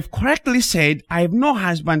 you have correctly said, I have no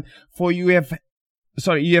husband, for you have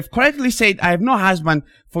correctly said, I have no husband,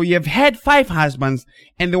 for you have had 5 husbands,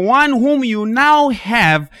 and the one whom you now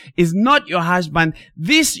have is not your husband.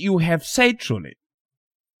 This you have said truly.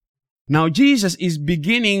 Now Jesus is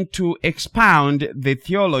beginning to expound the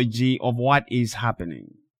theology of what is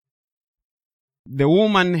happening. The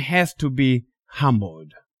woman has to be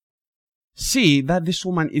humbled. See that this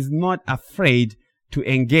woman is not afraid to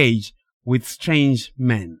engage with strange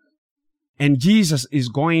men. And Jesus is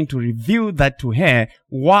going to reveal that to her,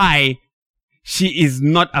 why she is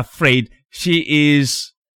not afraid. She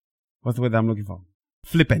is, what's the word I'm looking for?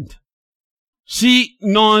 Flippant. She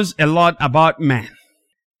knows a lot about men.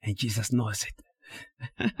 And Jesus knows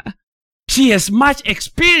it. She has much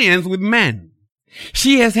experience with men.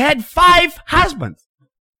 She has had 5 husbands.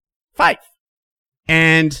 5.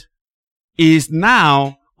 And is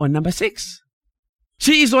now on number 6.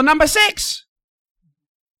 She is on number 6.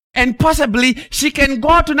 And possibly she can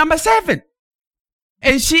go to number 7.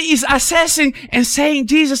 And she is assessing and saying,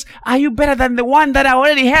 Jesus, are you better than the one that I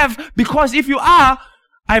already have? Because if you are,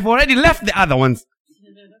 I've already left the other ones.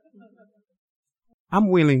 I'm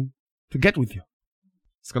willing to get with you.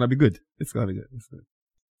 It's going to be good. It's going to be good. It's good.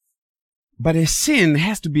 But a sin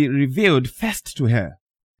has to be revealed first to her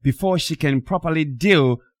before she can properly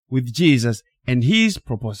deal with Jesus and his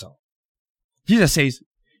proposal. Jesus says,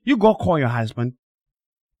 you go call your husband.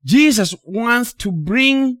 Jesus wants to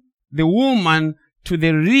bring the woman to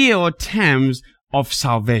the real terms of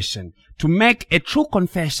salvation, to make a true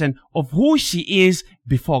confession of who she is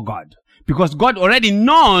before God. Because God already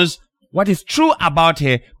knows what is true about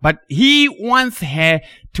her, but he wants her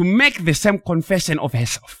to make the same confession of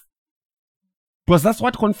herself. Because that's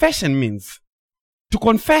what confession means. To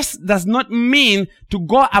confess does not mean to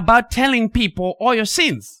go about telling people all your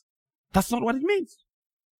sins. That's not what it means.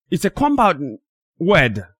 It's a compound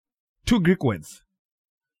word, two Greek words,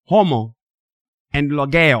 homo and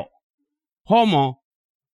logeo. Homo,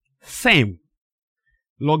 same.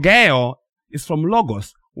 Logeo is from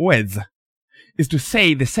logos, words. Is to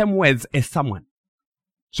say the same words as someone.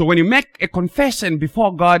 So when you make a confession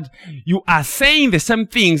before God, you are saying the same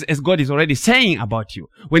things as God is already saying about you.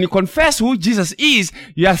 When you confess who Jesus is,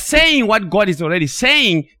 you are saying what God is already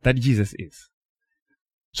saying that Jesus is.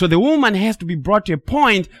 So the woman has to be brought to a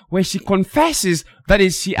point where she confesses, that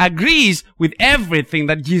is, she agrees with everything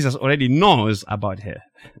that Jesus already knows about her.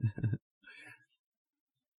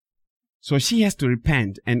 So she has to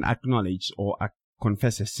repent and acknowledge or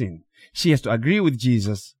confess her sin. She has to agree with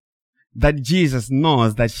Jesus that Jesus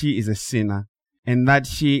knows that she is a sinner and that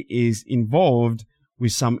she is involved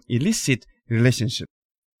with some illicit relationship.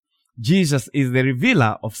 Jesus is the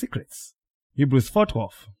revealer of secrets. Hebrews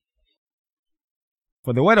 4:12.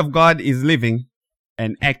 For the word of God is living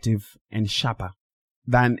and active and sharper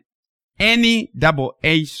than any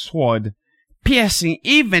double-edged sword, piercing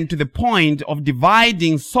even to the point of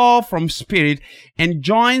dividing soul from spirit and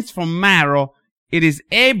joints from marrow. It is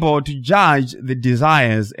able to judge the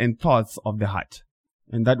desires and thoughts of the heart.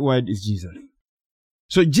 And that word is Jesus.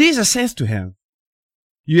 So Jesus says to her,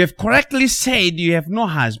 you have correctly said you have no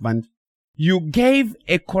husband. You gave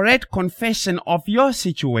a correct confession of your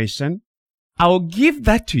situation. I will give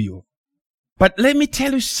that to you. But let me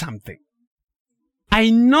tell you something. I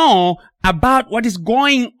know about what is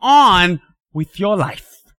going on with your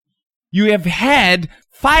life. You have had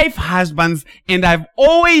 5 husbands, and I've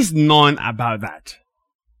always known about that.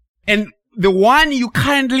 And the one you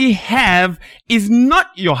currently have is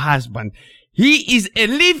not your husband. He is a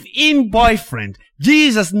live-in boyfriend.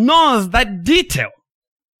 Jesus knows that detail.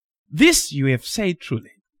 This you have said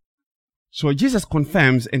truly. So Jesus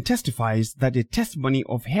confirms and testifies that the testimony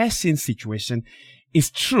of her sin situation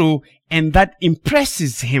is true, and that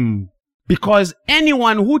impresses him, because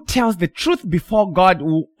anyone who tells the truth before God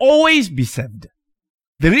will always be saved.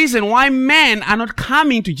 The reason why men are not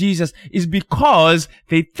coming to Jesus is because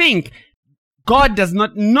they think God does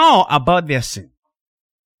not know about their sin.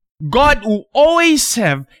 God will always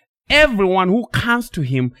save everyone who comes to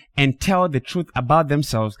him and tell the truth about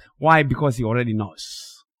themselves. Why? Because he already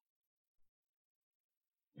knows.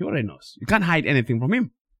 He already knows. You can't hide anything from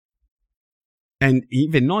him. And he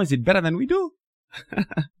even knows it better than we do.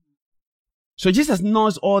 So Jesus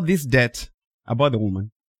knows all this debt about the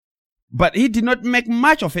woman. But he did not make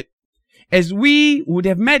much of it as we would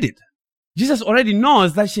have made it. Jesus already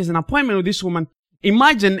knows that she has an appointment with this woman.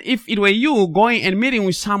 Imagine if it were you going and meeting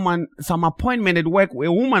with someone, some appointment at work,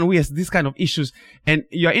 a woman who has this kind of issues, and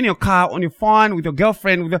you're in your car, on your phone, with your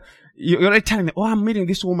girlfriend, you're already telling them, oh, I'm meeting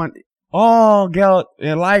this woman. Oh, girl,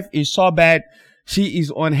 your life is so bad. She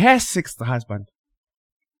is on her 6th husband.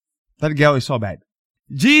 That girl is so bad.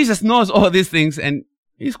 Jesus knows all these things, and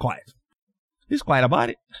he's quiet. He's quiet about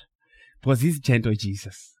it. Because he's gentle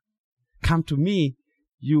Jesus. Come to me,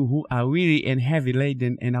 you who are weary and heavy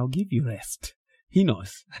laden, and I'll give you rest. He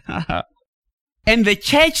knows. And the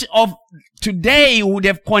church of today would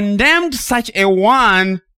have condemned such a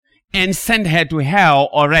one and sent her to hell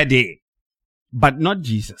already. But not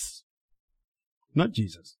Jesus. Not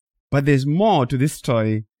Jesus. But there's more to this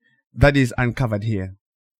story that is uncovered here.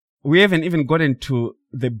 We haven't even gotten to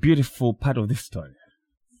the beautiful part of this story.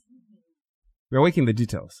 We're working the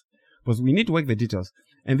details. Because we need to work the details.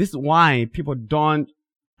 And this is why people don't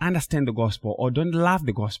understand the gospel or don't love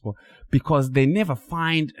the gospel, because they never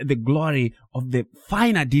find the glory of the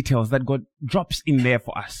finer details that God drops in there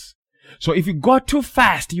for us. So if you go too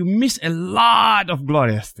fast, you miss a lot of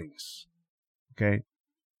glorious things. Okay?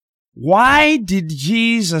 Why did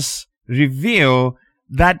Jesus reveal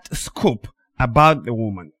that scoop about the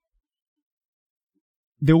woman?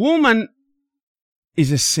 The woman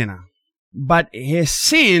is a sinner, but her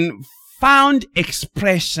sin found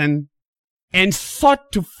expression and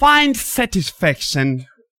sought to find satisfaction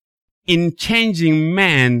in changing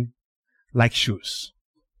men like shoes.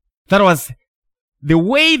 That was the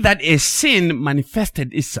way that a sin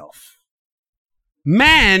manifested itself.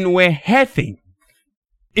 Men were hating.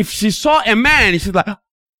 If she saw a man, she's like,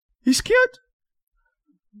 he's cute.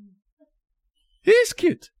 He's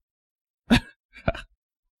cute.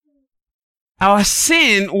 Our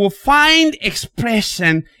sin will find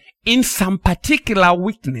expression in some particular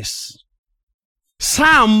weakness.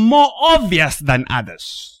 Some more obvious than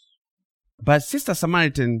others. But Sister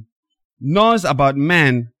Samaritan knows about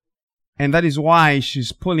men, and that is why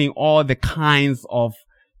she's pulling all the kinds of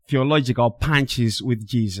theological punches with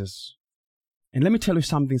Jesus. And let me tell you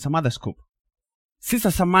something, some other scoop.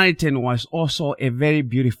 Sister Samaritan was also a very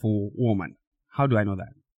beautiful woman. How do I know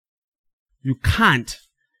that? You can't,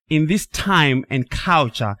 in this time and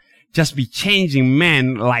culture, just be changing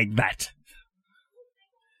men like that.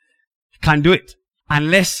 Can't do it.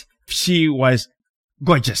 Unless she was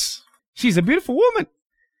gorgeous. She's a beautiful woman.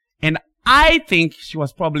 And I think she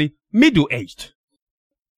was probably middle-aged.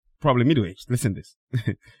 Probably middle-aged. Listen to this.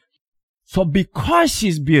 So because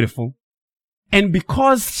she's beautiful, and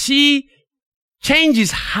because she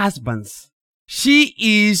changes husbands, she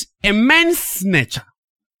is a man snatcher.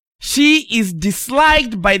 She is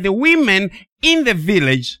disliked by the women in the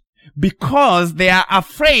village because they are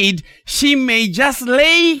afraid she may just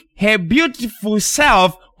lay her beautiful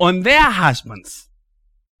self on their husbands.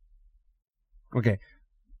 Okay.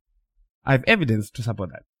 I have evidence to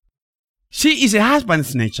support that. She is a husband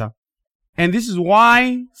snatcher. And this is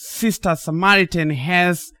why Sister Samaritan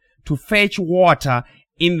has to fetch water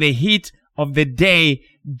in the heat of the day.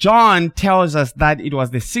 John tells us that it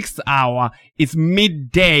was the 6th hour. It's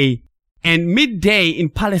midday. And midday in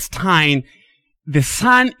Palestine, the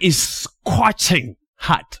sun is scorching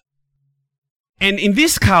hot. And in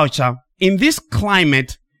this culture, in this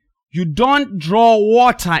climate, you don't draw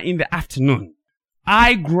water in the afternoon.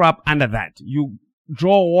 I grew up under that. You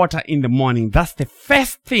draw water in the morning. That's the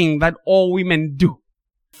first thing that all women do.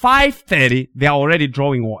 5:30, they're already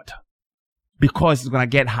drawing water because it's going to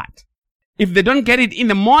get hot. If they don't get it in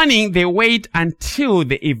the morning, they wait until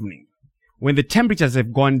the evening when the temperatures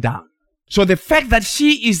have gone down. So the fact that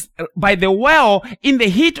she is by the well in the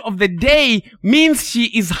heat of the day means she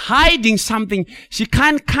is hiding something. She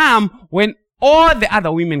can't come when all the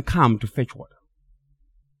other women come to fetch water.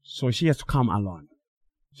 So she has to come alone.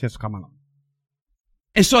 She has to come alone.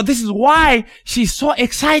 And so this is why she's so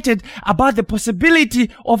excited about the possibility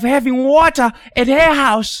of having water at her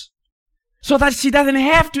house so that she doesn't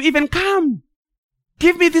have to even come.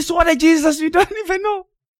 Give me this water, Jesus. You don't even know.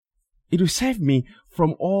 It will save me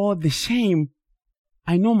from all the shame.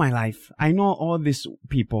 I know my life. I know all these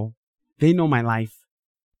people. They know my life.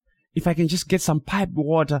 If I can just get some piped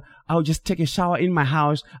water, I'll just take a shower in my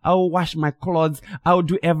house. I'll wash my clothes. I'll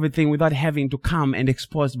do everything without having to come and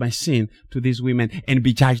expose my sin to these women and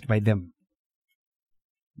be judged by them.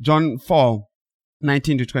 John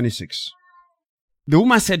 4:19-26. The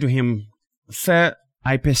woman said to him, Sir,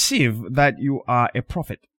 I perceive that you are a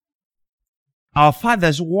prophet. Our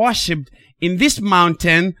fathers worshipped in this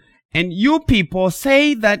mountain, and you people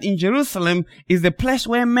say that in Jerusalem is the place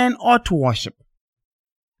where men ought to worship.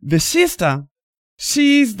 The sister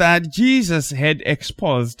sees that Jesus had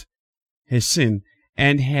exposed her sin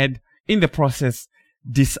and had, in the process,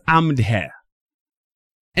 disarmed her.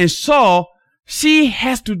 And so, she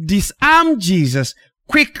has to disarm Jesus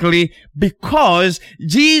quickly because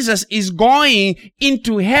Jesus is going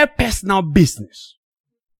into her personal business.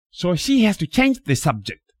 So she has to change the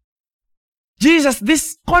subject. Jesus,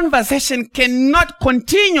 this conversation cannot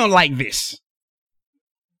continue like this.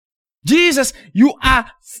 Jesus, you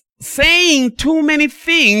are saying too many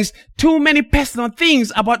things, too many personal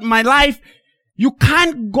things about my life. You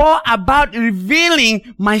can't go about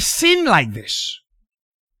revealing my sin like this.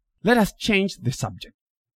 Let us change the subject.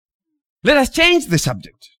 Let us change the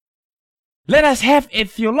subject. Let us have a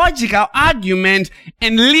theological argument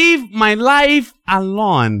and leave my life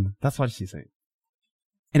alone. That's what she's saying.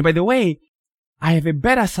 And by the way, I have a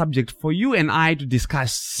better subject for you and I to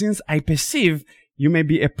discuss since I perceive you may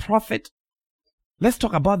be a prophet. Let's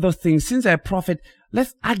talk about those things. Since I'm a prophet,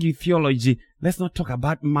 let's argue theology. Let's not talk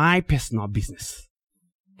about my personal business.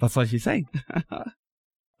 That's what she's saying.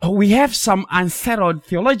 We have some unsettled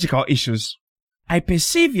theological issues. I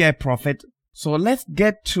perceive you're a prophet, so let's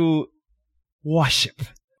get to worship.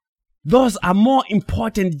 Those are more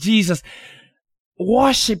important, Jesus.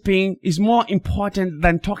 Worshipping is more important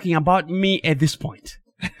than talking about me at this point.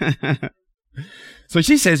 So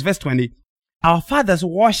she says, verse 20, our fathers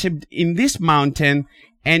worshipped in this mountain,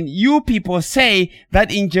 and you people say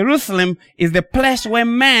that in Jerusalem is the place where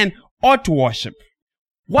men ought to worship.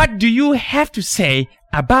 What do you have to say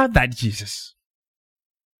about that, Jesus?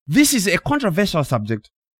 This is a controversial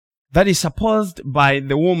subject that is supposed by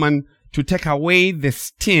the woman to take away the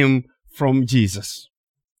steam from Jesus.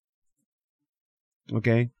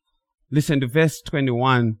 Okay? Listen to verse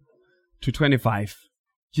 21-25.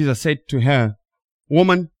 Jesus said to her,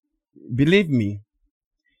 Woman, believe me,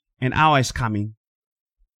 an hour is coming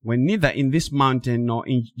when neither in this mountain nor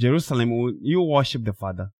in Jerusalem will you worship the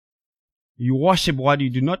Father. You worship what you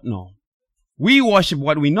do not know. We worship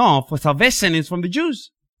what we know, for salvation is from the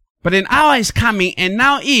Jews. But an hour is coming, and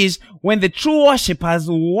now is, when the true worshippers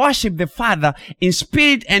will worship the Father in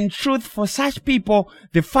spirit and truth. For such people,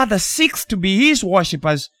 the Father seeks to be his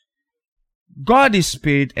worshippers. God is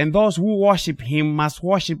spirit, and those who worship him must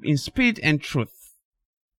worship in spirit and truth.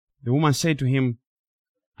 The woman said to him,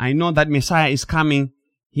 I know that Messiah is coming,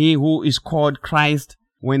 he who is called Christ.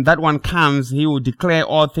 When that one comes, he will declare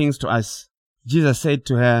all things to us. Jesus said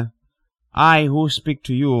to her, I who speak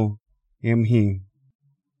to you am he.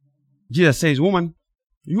 Jesus says, woman,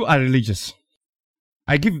 you are religious.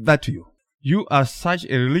 I give that to you. You are such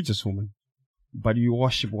a religious woman, but you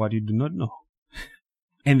worship what you do not know.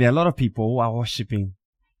 And there are a lot of people who are worshiping,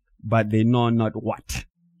 but they know not what.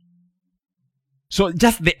 So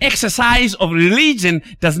just the exercise of religion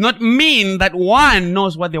does not mean that one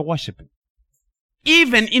knows what they're worshiping.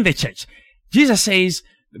 Even in the church, Jesus says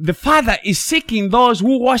the Father is seeking those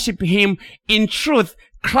who worship him in truth.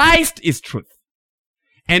 Christ is truth.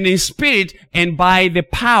 And in spirit and by the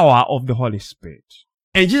power of the Holy Spirit.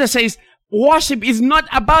 And Jesus says worship is not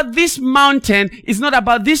about this mountain. It's not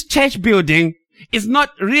about this church building. It's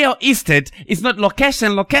not real estate. It's not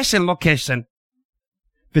location.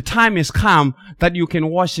 The time has come that you can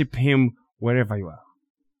worship him wherever you are.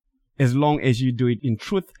 As long as you do it in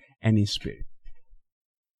truth and in spirit.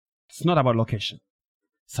 It's not about location.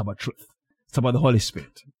 It's about truth. It's about the Holy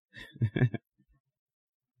Spirit.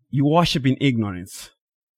 You worship in ignorance.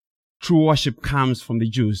 True worship comes from the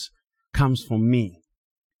Jews, comes from me.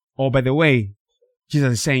 Oh, by the way,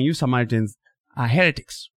 Jesus is saying you Samaritans are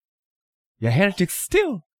heretics. You're heretics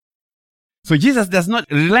still. So Jesus does not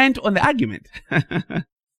relent on the argument.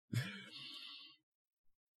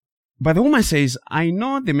 But the woman says, I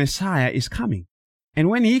know the Messiah is coming. And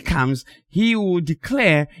when he comes, he will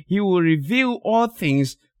declare, he will reveal all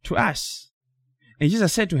things to us. And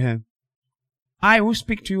Jesus said to her, I who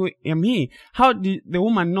speak to you am he. How did the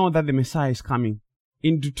woman know that the Messiah is coming?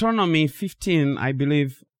 In Deuteronomy 15, I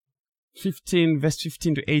believe, 15, verse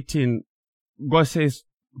 15 to 18, God says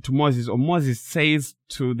to Moses, or Moses says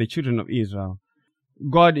to the children of Israel,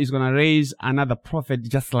 God is going to raise another prophet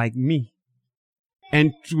just like me.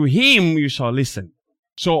 And to him you shall listen.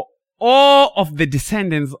 So all of the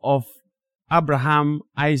descendants of Abraham,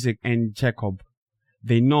 Isaac, and Jacob,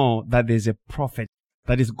 they know that there's a prophet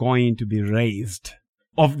that is going to be raised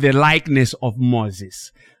of the likeness of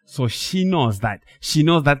Moses. So she knows that. She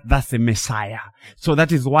knows that that's the Messiah. So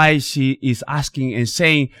that is why she is asking and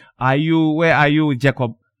saying, where are you,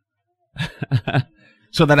 Jacob?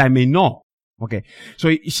 So that I may know. Okay.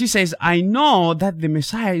 So she says, I know that the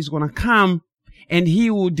Messiah is going to come and he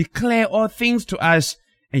will declare all things to us.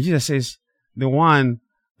 And Jesus says, the one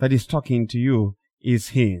that is talking to you is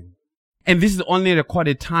he. And this is the only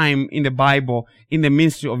recorded time in the Bible, in the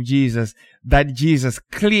ministry of Jesus, that Jesus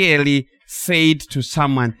clearly said to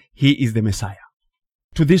someone, he is the Messiah.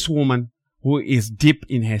 To this woman who is deep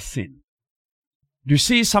in her sin. Do you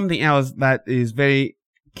see something else that is very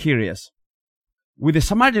curious? With the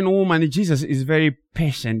Samaritan woman, Jesus is very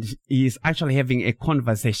patient. He is actually having a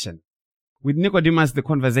conversation. With Nicodemus, the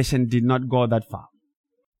conversation did not go that far.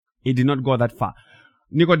 It did not go that far.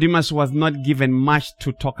 Nicodemus was not given much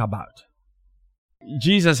to talk about.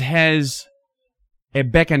 Jesus has a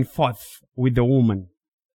back and forth with the woman.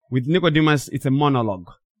 With Nicodemus, it's a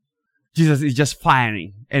monologue. Jesus is just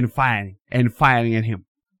firing and firing and firing at him.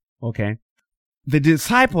 Okay. The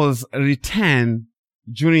disciples return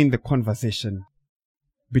during the conversation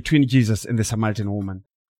between Jesus and the Samaritan woman.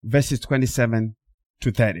 Verses 27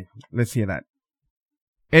 to 30. Let's hear that.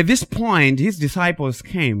 At this point, his disciples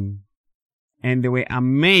came and they were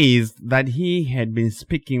amazed that he had been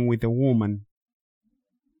speaking with a woman.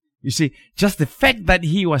 You see, just the fact that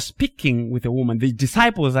he was speaking with a woman, the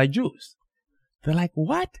disciples are Jews. They're like,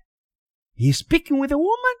 what? He's speaking with a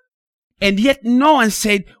woman? And yet no one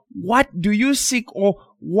said, what do you seek, or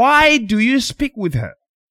why do you speak with her?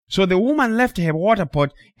 So the woman left her water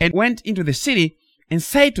pot and went into the city and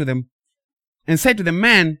said to the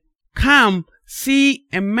man, come, see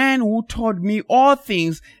a man who told me all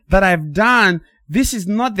things that I've done. This is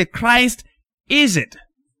not the Christ, is it?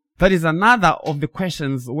 That is another of the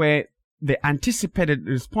questions where the anticipated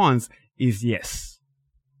response is yes.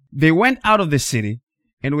 They went out of the city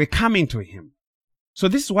and were coming to him. So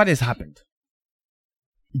this is what has happened.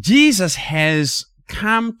 Jesus has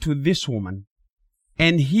come to this woman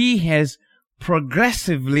and he has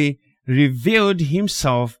progressively revealed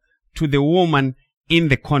himself to the woman in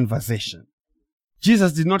the conversation.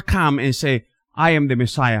 Jesus did not come and say, I am the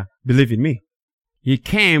Messiah, believe in me. He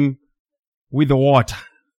came with the water.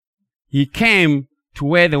 He came to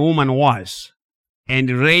where the woman was and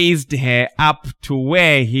raised her up to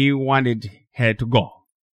where he wanted her to go.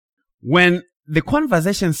 When the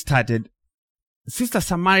conversation started, Sister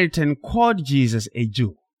Samaritan called Jesus a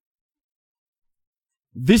Jew.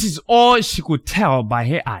 This is all she could tell by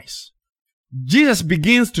her eyes. Jesus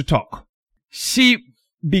begins to talk. She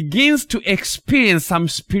begins to experience some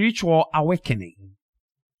spiritual awakening.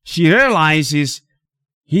 She realizes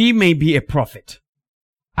he may be a prophet.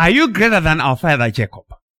 Are you greater than our father Jacob?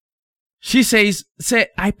 She says,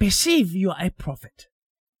 I perceive you are a prophet.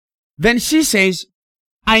 Then she says,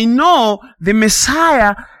 I know the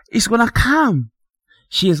Messiah is going to come.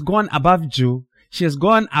 She has gone above Jew. She has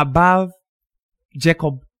gone above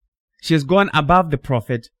Jacob. She has gone above the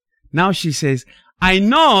prophet. Now she says, I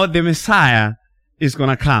know the Messiah is going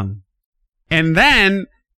to come. And then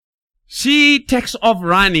she takes off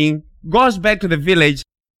running, goes back to the village,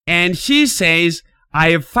 and she says,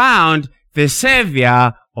 I have found the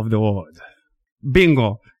Savior of the world.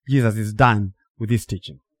 Bingo. Jesus is done with his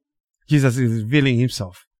teaching. Jesus is revealing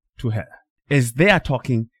himself to her. As they are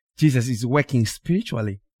talking, Jesus is working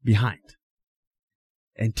spiritually behind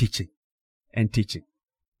and teaching and teaching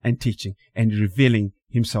and teaching and revealing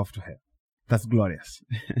himself to her. That's glorious.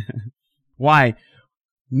 Why?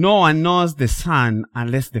 No one knows the Son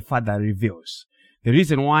unless the Father reveals. The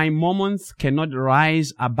reason why Mormons cannot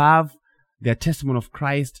rise above their testimony of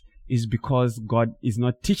Christ is because God is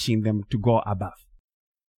not teaching them to go above.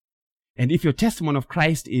 And if your testimony of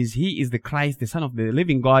Christ is He is the Christ, the Son of the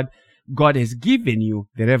living God, God has given you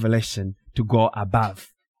the revelation to go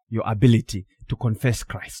above your ability to confess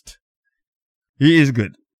Christ. He is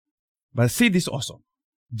good. But see this also.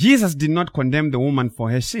 Jesus did not condemn the woman for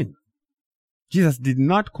her sin. Jesus did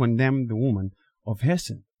not condemn the woman of her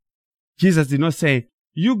sin. Jesus did not say,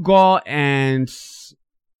 you go and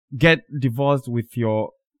get divorced with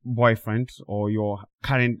your boyfriend or your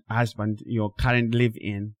current husband, your current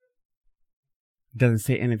live-in. Doesn't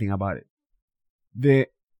say anything about it. The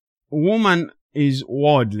woman is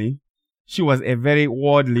worldly. She was a very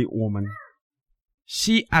worldly woman.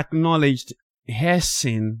 She acknowledged her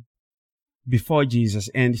sin before Jesus,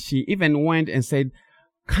 and she even went and said,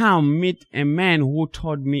 come meet a man who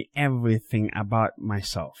told me everything about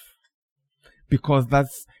myself. Because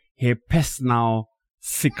that's her personal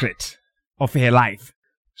secret of her life.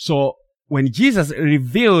 So when Jesus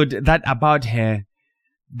revealed that about her,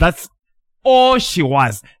 that's all she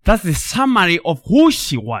was. That's the summary of who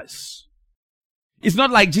she was. It's not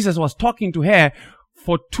like Jesus was talking to her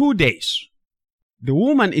for 2 days. The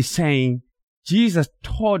woman is saying, Jesus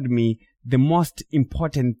told me the most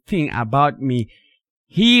important thing about me.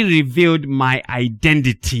 He revealed my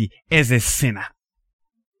identity as a sinner.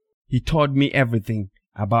 He told me everything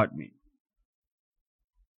about me.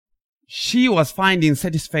 She was finding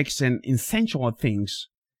satisfaction in sensual things,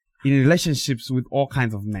 in relationships with all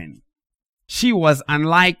kinds of men. She was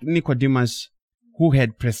unlike Nicodemus, who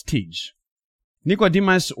had prestige.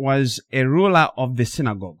 Nicodemus was a ruler of the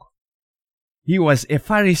synagogue. He was a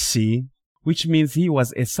Pharisee, which means he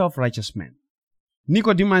was a self-righteous man.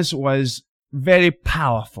 Nicodemus was very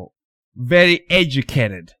powerful, very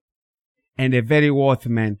educated, and a very wealthy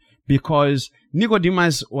man, because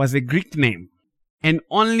Nicodemus was a Greek name, and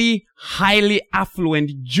only highly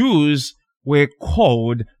affluent Jews were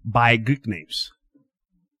called by Greek names.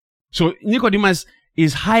 So Nicodemus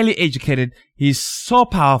is highly educated, he's so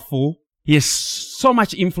powerful, he has so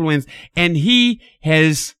much influence, and he's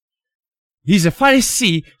a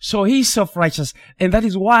Pharisee, so he's self-righteous. And that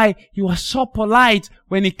is why he was so polite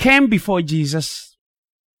when he came before Jesus.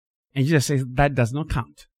 And Jesus says, that does not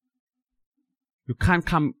count. You can't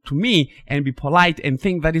come to me and be polite and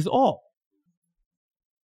think that is all.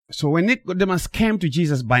 So when Nicodemus came to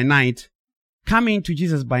Jesus by night, coming to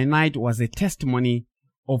Jesus by night was a testimony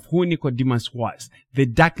of who Nicodemus was. The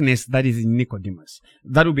darkness that is in Nicodemus.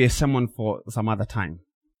 That will be a sermon for some other time.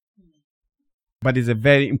 But it's a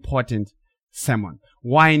very important sermon.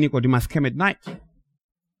 Why Nicodemus came at night?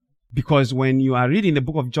 Because when you are reading the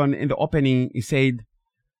book of John in the opening, it said,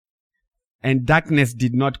 and darkness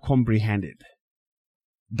did not comprehend it.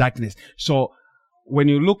 Darkness. So when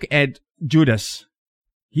you look at Judas,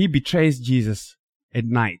 he betrays Jesus at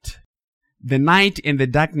night. The night and the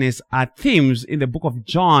darkness are themes in the book of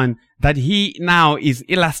John that he now is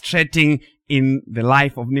illustrating in the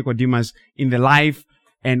life of Nicodemus, in the life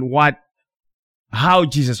and how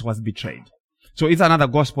Jesus was betrayed. So it's another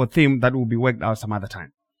gospel theme that will be worked out some other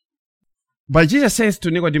time. But Jesus says to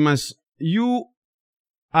Nicodemus, you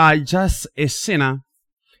are just a sinner,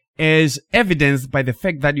 as evidenced by the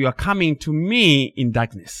fact that you are coming to me in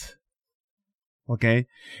darkness. Okay?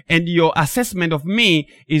 And your assessment of me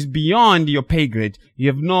is beyond your pay grade. You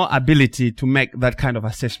have no ability to make that kind of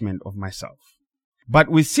assessment of myself. But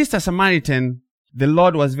with Sister Samaritan, the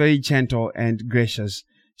Lord was very gentle and gracious.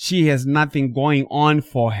 She has nothing going on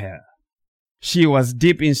for her. She was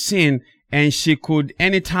deep in sin, and she could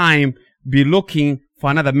anytime be looking for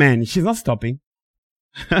another man, she's not stopping.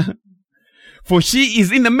 For she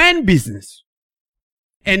is in the man business.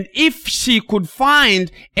 And if she could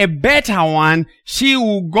find a better one, she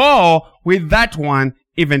will go with that one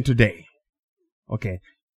even today. Okay.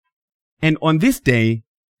 And on this day,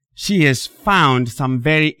 she has found some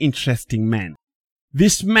very interesting men.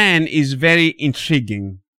 This man is very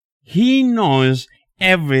intriguing. He knows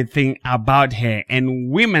everything about her,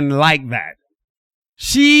 and women like that.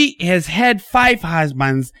 She has had 5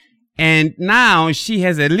 husbands, and now she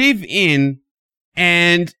has a live-in,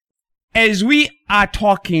 and as we are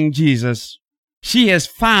talking Jesus, she has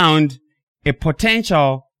found a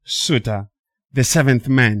potential suitor, the 7th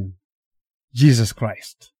man, Jesus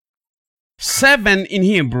Christ. 7 in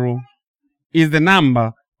Hebrew is the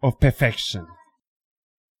number of perfection,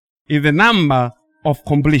 is the number of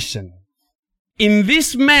completion. In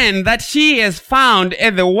this man that she has found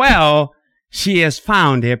at the well, she has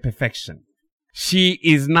found her perfection. She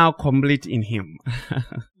is now complete in him.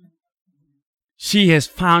 She has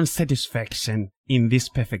found satisfaction in this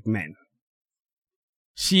perfect man.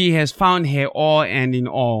 She has found her all and in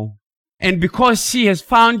all. And because she has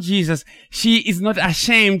found Jesus, she is not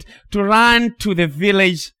ashamed to run to the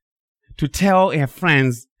village to tell her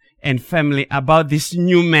friends and family about this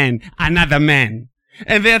new man, another man.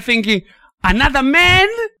 And they're thinking, another man?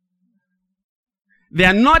 They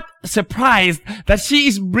are not surprised that she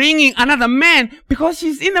is bringing another man because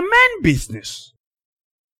she's in the man business.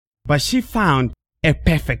 But she found a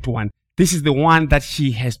perfect one. This is the one that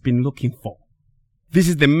she has been looking for. This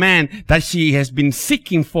is the man that she has been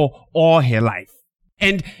seeking for all her life.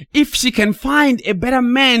 And if she can find a better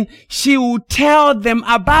man, she will tell them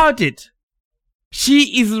about it.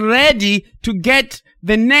 She is ready to get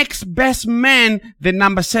the next best man, the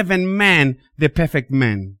number 7 man, the perfect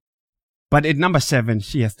man. But at number 7,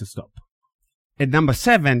 she has to stop. At number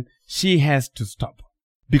 7, she has to stop.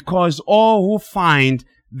 Because all who find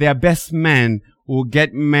their best man will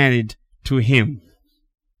get married to him.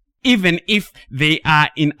 Even if they are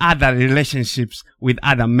in other relationships with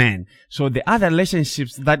other men. So the other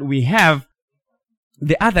relationships that we have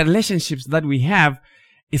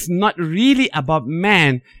is not really about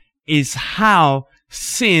man, is how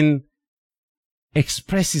sin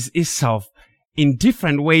expresses itself in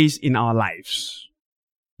different ways in our lives.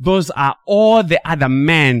 Those are all the other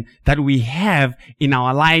men that we have in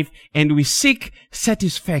our life, and we seek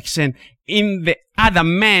satisfaction in the other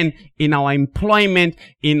men, in our employment,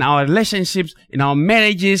 in our relationships, in our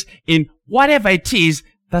marriages, in whatever it is.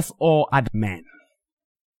 That's all other men.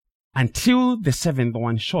 Until the 7th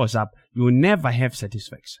one shows up, you will never have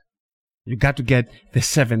satisfaction. You got to get the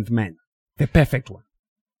 7th man, the perfect one.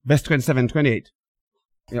 Verse 27, 28.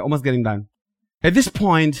 You're almost getting done. At this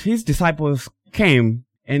point, his disciples came,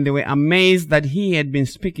 and they were amazed that he had been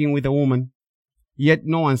speaking with a woman. Yet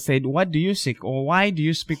no one said, "What do you seek?" or "Why do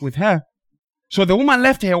you speak with her?" So the woman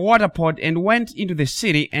left her water pot and went into the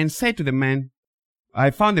city and said to the man,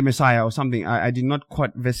 "I found the Messiah," or something. I did not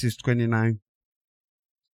quote verses 29.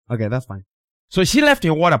 Okay, that's fine. So she left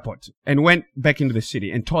her water pot and went back into the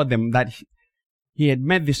city and told them that he had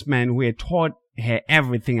met this man who had told her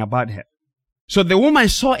everything about her. So the woman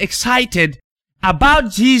so excited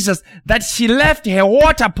about Jesus that she left her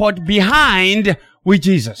water pot behind with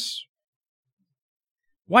Jesus.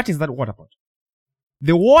 What is that water pot?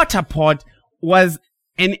 The water pot was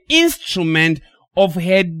an instrument of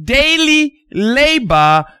her daily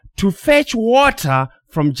labor to fetch water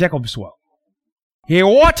from Jacob's well. Her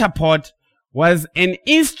water pot was an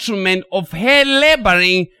instrument of her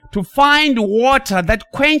laboring to find water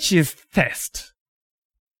that quenches thirst.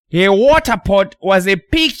 Her water pot was a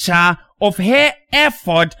picture of her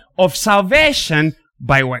effort of salvation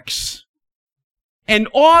by works. And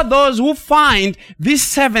all those who find this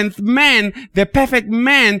 7th man, the perfect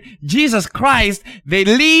man, Jesus Christ, they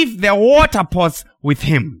leave their water pots with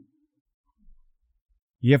him.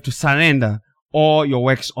 You have to surrender all your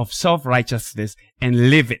works of self-righteousness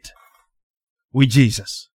and live it with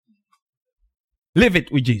Jesus. Live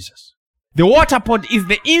it with Jesus. The water pot is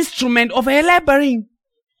the instrument of her laboring.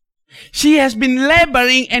 She has been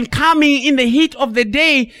laboring and coming in the heat of the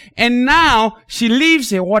day, and now she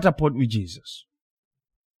leaves her water pot with Jesus.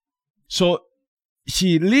 So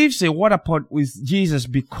she leaves a water pot with Jesus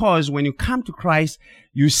because when you come to Christ,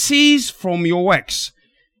 you cease from your works.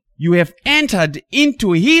 You have entered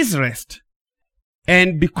into his rest.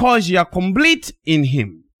 And because you are complete in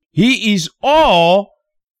him, he is all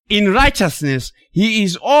in righteousness. He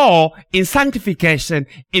is all in sanctification,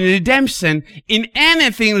 in redemption, in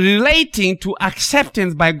anything relating to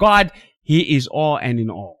acceptance by God. He is all and in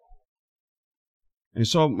all. And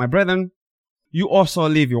so, my brethren, you also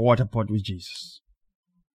leave your water pot with Jesus.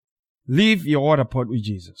 Leave your water pot with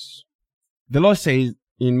Jesus. The Lord says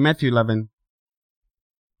in Matthew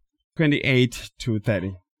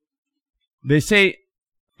 11:28-30, they say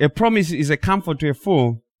a promise is a comfort to a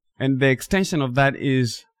fool, and the extension of that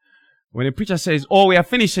is when a preacher says, "Oh, we are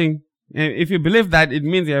finishing," and if you believe that, it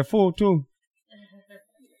means you're a fool too.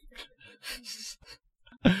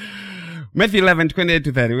 Matthew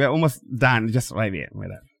 11:28-30. We're almost done, just right here.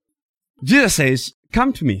 Jesus says,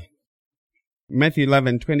 "Come to me." Matthew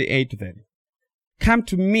 11:28-30. "Come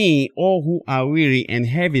to me, all who are weary and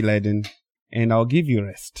heavy laden, and I'll give you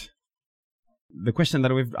rest." The question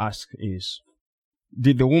that we've asked is,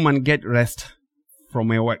 did the woman get rest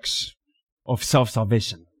from her works of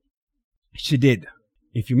self-salvation? She did.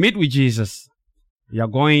 If you meet with Jesus, you're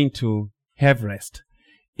going to have rest.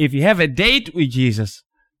 If you have a date with Jesus,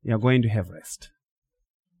 you're going to have rest.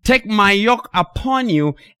 "Take my yoke upon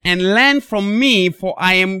you and learn from me, for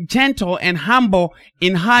I am gentle and humble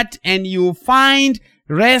in heart, and you find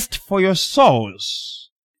rest for your souls."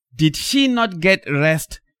 Did she not get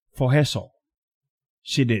rest for her soul?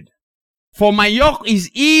 She did. "For my yoke is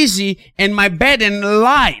easy and my burden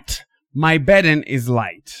light." My burden is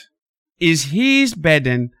light. Is his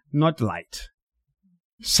burden not light?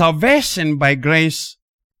 Salvation by grace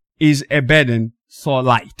is a burden so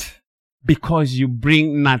light. Because you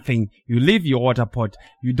bring nothing. You leave your water pot.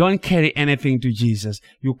 You don't carry anything to Jesus.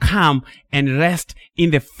 You come and rest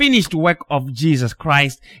in the finished work of Jesus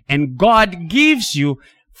Christ, and God gives you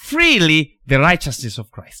freely the righteousness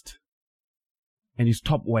of Christ. And you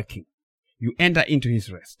stop working. You enter into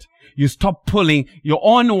his rest. You stop pulling your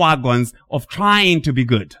own wagons of trying to be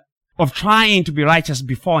good, of trying to be righteous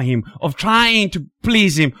before him, of trying to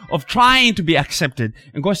please him, of trying to be accepted.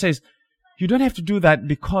 And God says, you don't have to do that,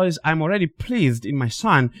 because I'm already pleased in my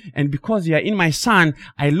Son. And because you are in my Son,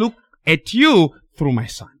 I look at you through my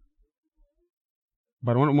Son.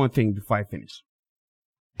 But one more thing before I finish.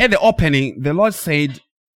 At the opening, the Lord said,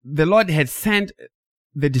 the Lord had sent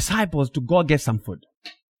the disciples to go get some food.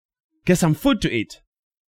 Get some food to eat.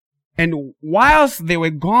 And whilst they were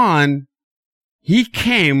gone, he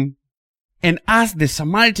came and asked the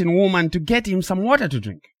Samaritan woman to get him some water to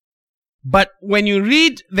drink. But when you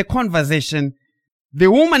read the conversation,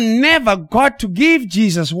 the woman never got to give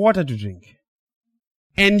Jesus water to drink.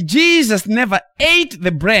 And Jesus never ate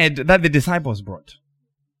the bread that the disciples brought.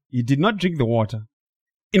 He did not drink the water.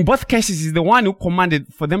 In both cases, he's the one who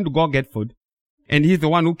commanded for them to go get food. And he's the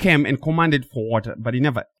one who came and commanded for water. But he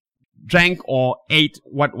never drank or ate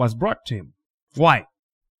what was brought to him. Why?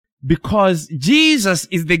 Because Jesus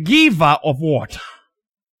is the giver of water.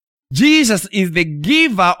 Jesus is the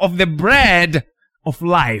giver of the bread of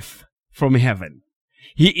life from heaven.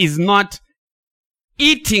 He is not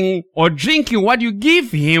eating or drinking what you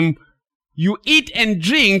give him. You eat and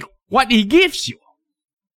drink what he gives you.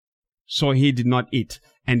 So he did not eat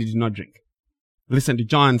and he did not drink. Listen to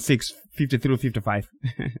John 6:50-55.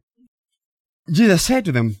 Jesus said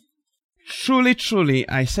to them, "Truly, truly,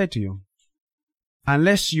 I say to you,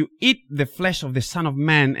 unless you eat the flesh of the Son of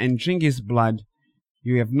Man and drink his blood,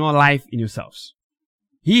 you have no life in yourselves.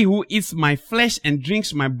 He who eats my flesh and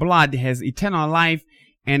drinks my blood has eternal life,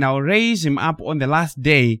 and I'll raise him up on the last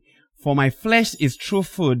day, for my flesh is true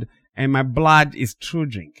food, and my blood is true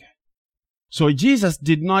drink." So Jesus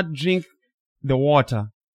did not drink the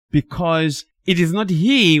water because it is not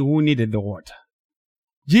he who needed the water.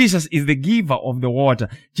 Jesus is the giver of the water.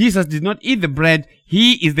 Jesus did not eat the bread.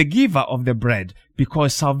 He is the giver of the bread,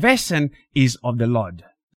 because salvation is of the Lord.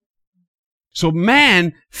 So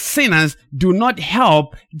man, sinners, do not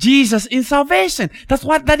help Jesus in salvation. That's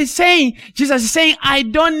what that is saying. Jesus is saying, I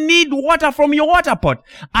don't need water from your water pot.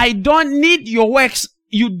 I don't need your works.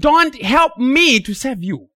 You don't help me to save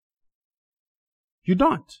you. You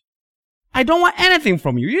don't. I don't want anything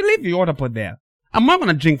from you. You leave your water pot there. I'm not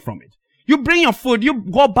going to drink from it. You bring your food. You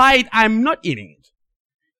go buy it. I'm not eating it.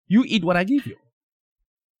 You eat what I give you.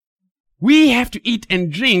 We have to eat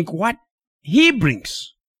and drink what he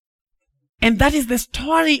brings. And that is the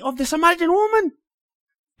story of the Samaritan woman.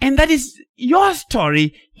 And that is your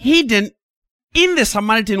story hidden in the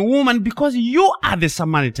Samaritan woman, because you are the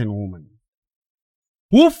Samaritan woman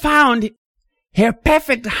who found her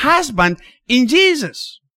perfect husband in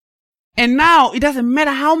Jesus. And now it doesn't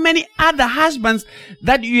matter how many other husbands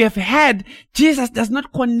that you have had. Jesus does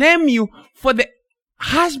not condemn you for the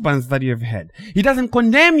husbands that you have had. He doesn't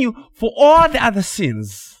condemn you for all the other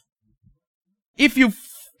sins. If you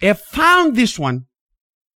have found this one,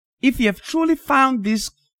 if you have truly found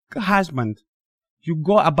this husband, you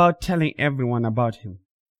go about telling everyone about him.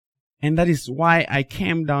 And that is why I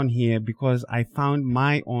came down here, because I found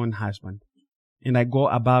my own husband. And I go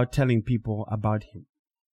about telling people about him.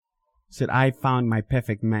 said, I found my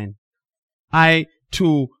perfect man. I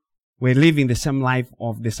too were living the same life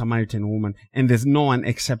of the Samaritan woman, and there's no one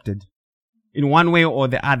accepted. In one way or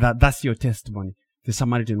the other, that's your testimony, the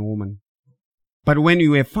Samaritan woman. But when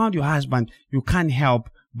you have found your husband, you can't help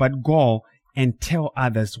but go and tell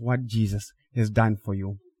others what Jesus has done for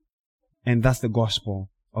you. And that's the gospel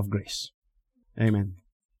of grace. Amen.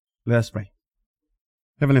 Let us pray.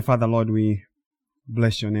 Heavenly Father, Lord, we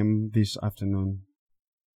bless your name this afternoon.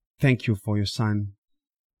 Thank you for your Son,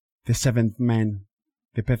 the seventh man,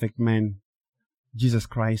 the perfect man, Jesus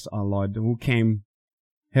Christ our Lord, who came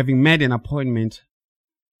having made an appointment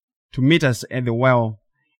to meet us at the well,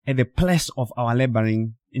 at the place of our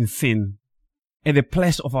laboring in sin, at the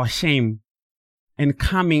place of our shame, and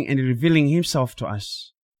coming and revealing himself to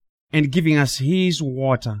us and giving us his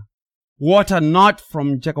water. Water not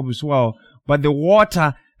from Jacob's well, but the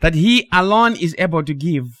water that he alone is able to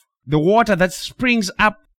give. The water that springs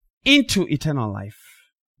up into eternal life.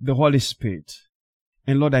 The Holy Spirit.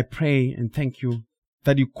 And Lord, I pray and thank you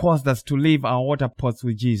that you caused us to leave our water pots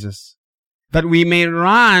with Jesus. That we may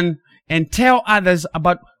run and tell others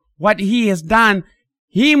about what he has done.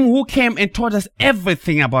 Him who came and taught us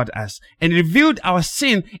everything about us and revealed our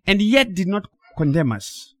sin and yet did not condemn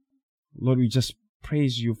us. Lord, we just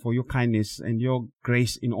praise you for your kindness and your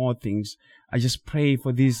grace in all things. I just pray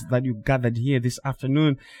for these that you gathered here this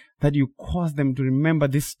afternoon, that you cause them to remember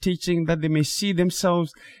this teaching, that they may see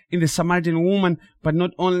themselves in the Samaritan woman, but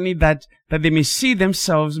not only that, that they may see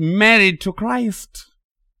themselves married to Christ.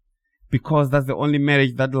 Because that's the only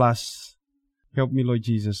marriage that lasts. Help me, Lord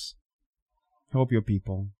Jesus. Help your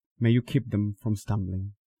people. May you keep them from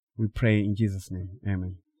stumbling. We pray in Jesus' name.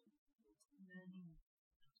 Amen.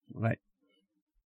 All right.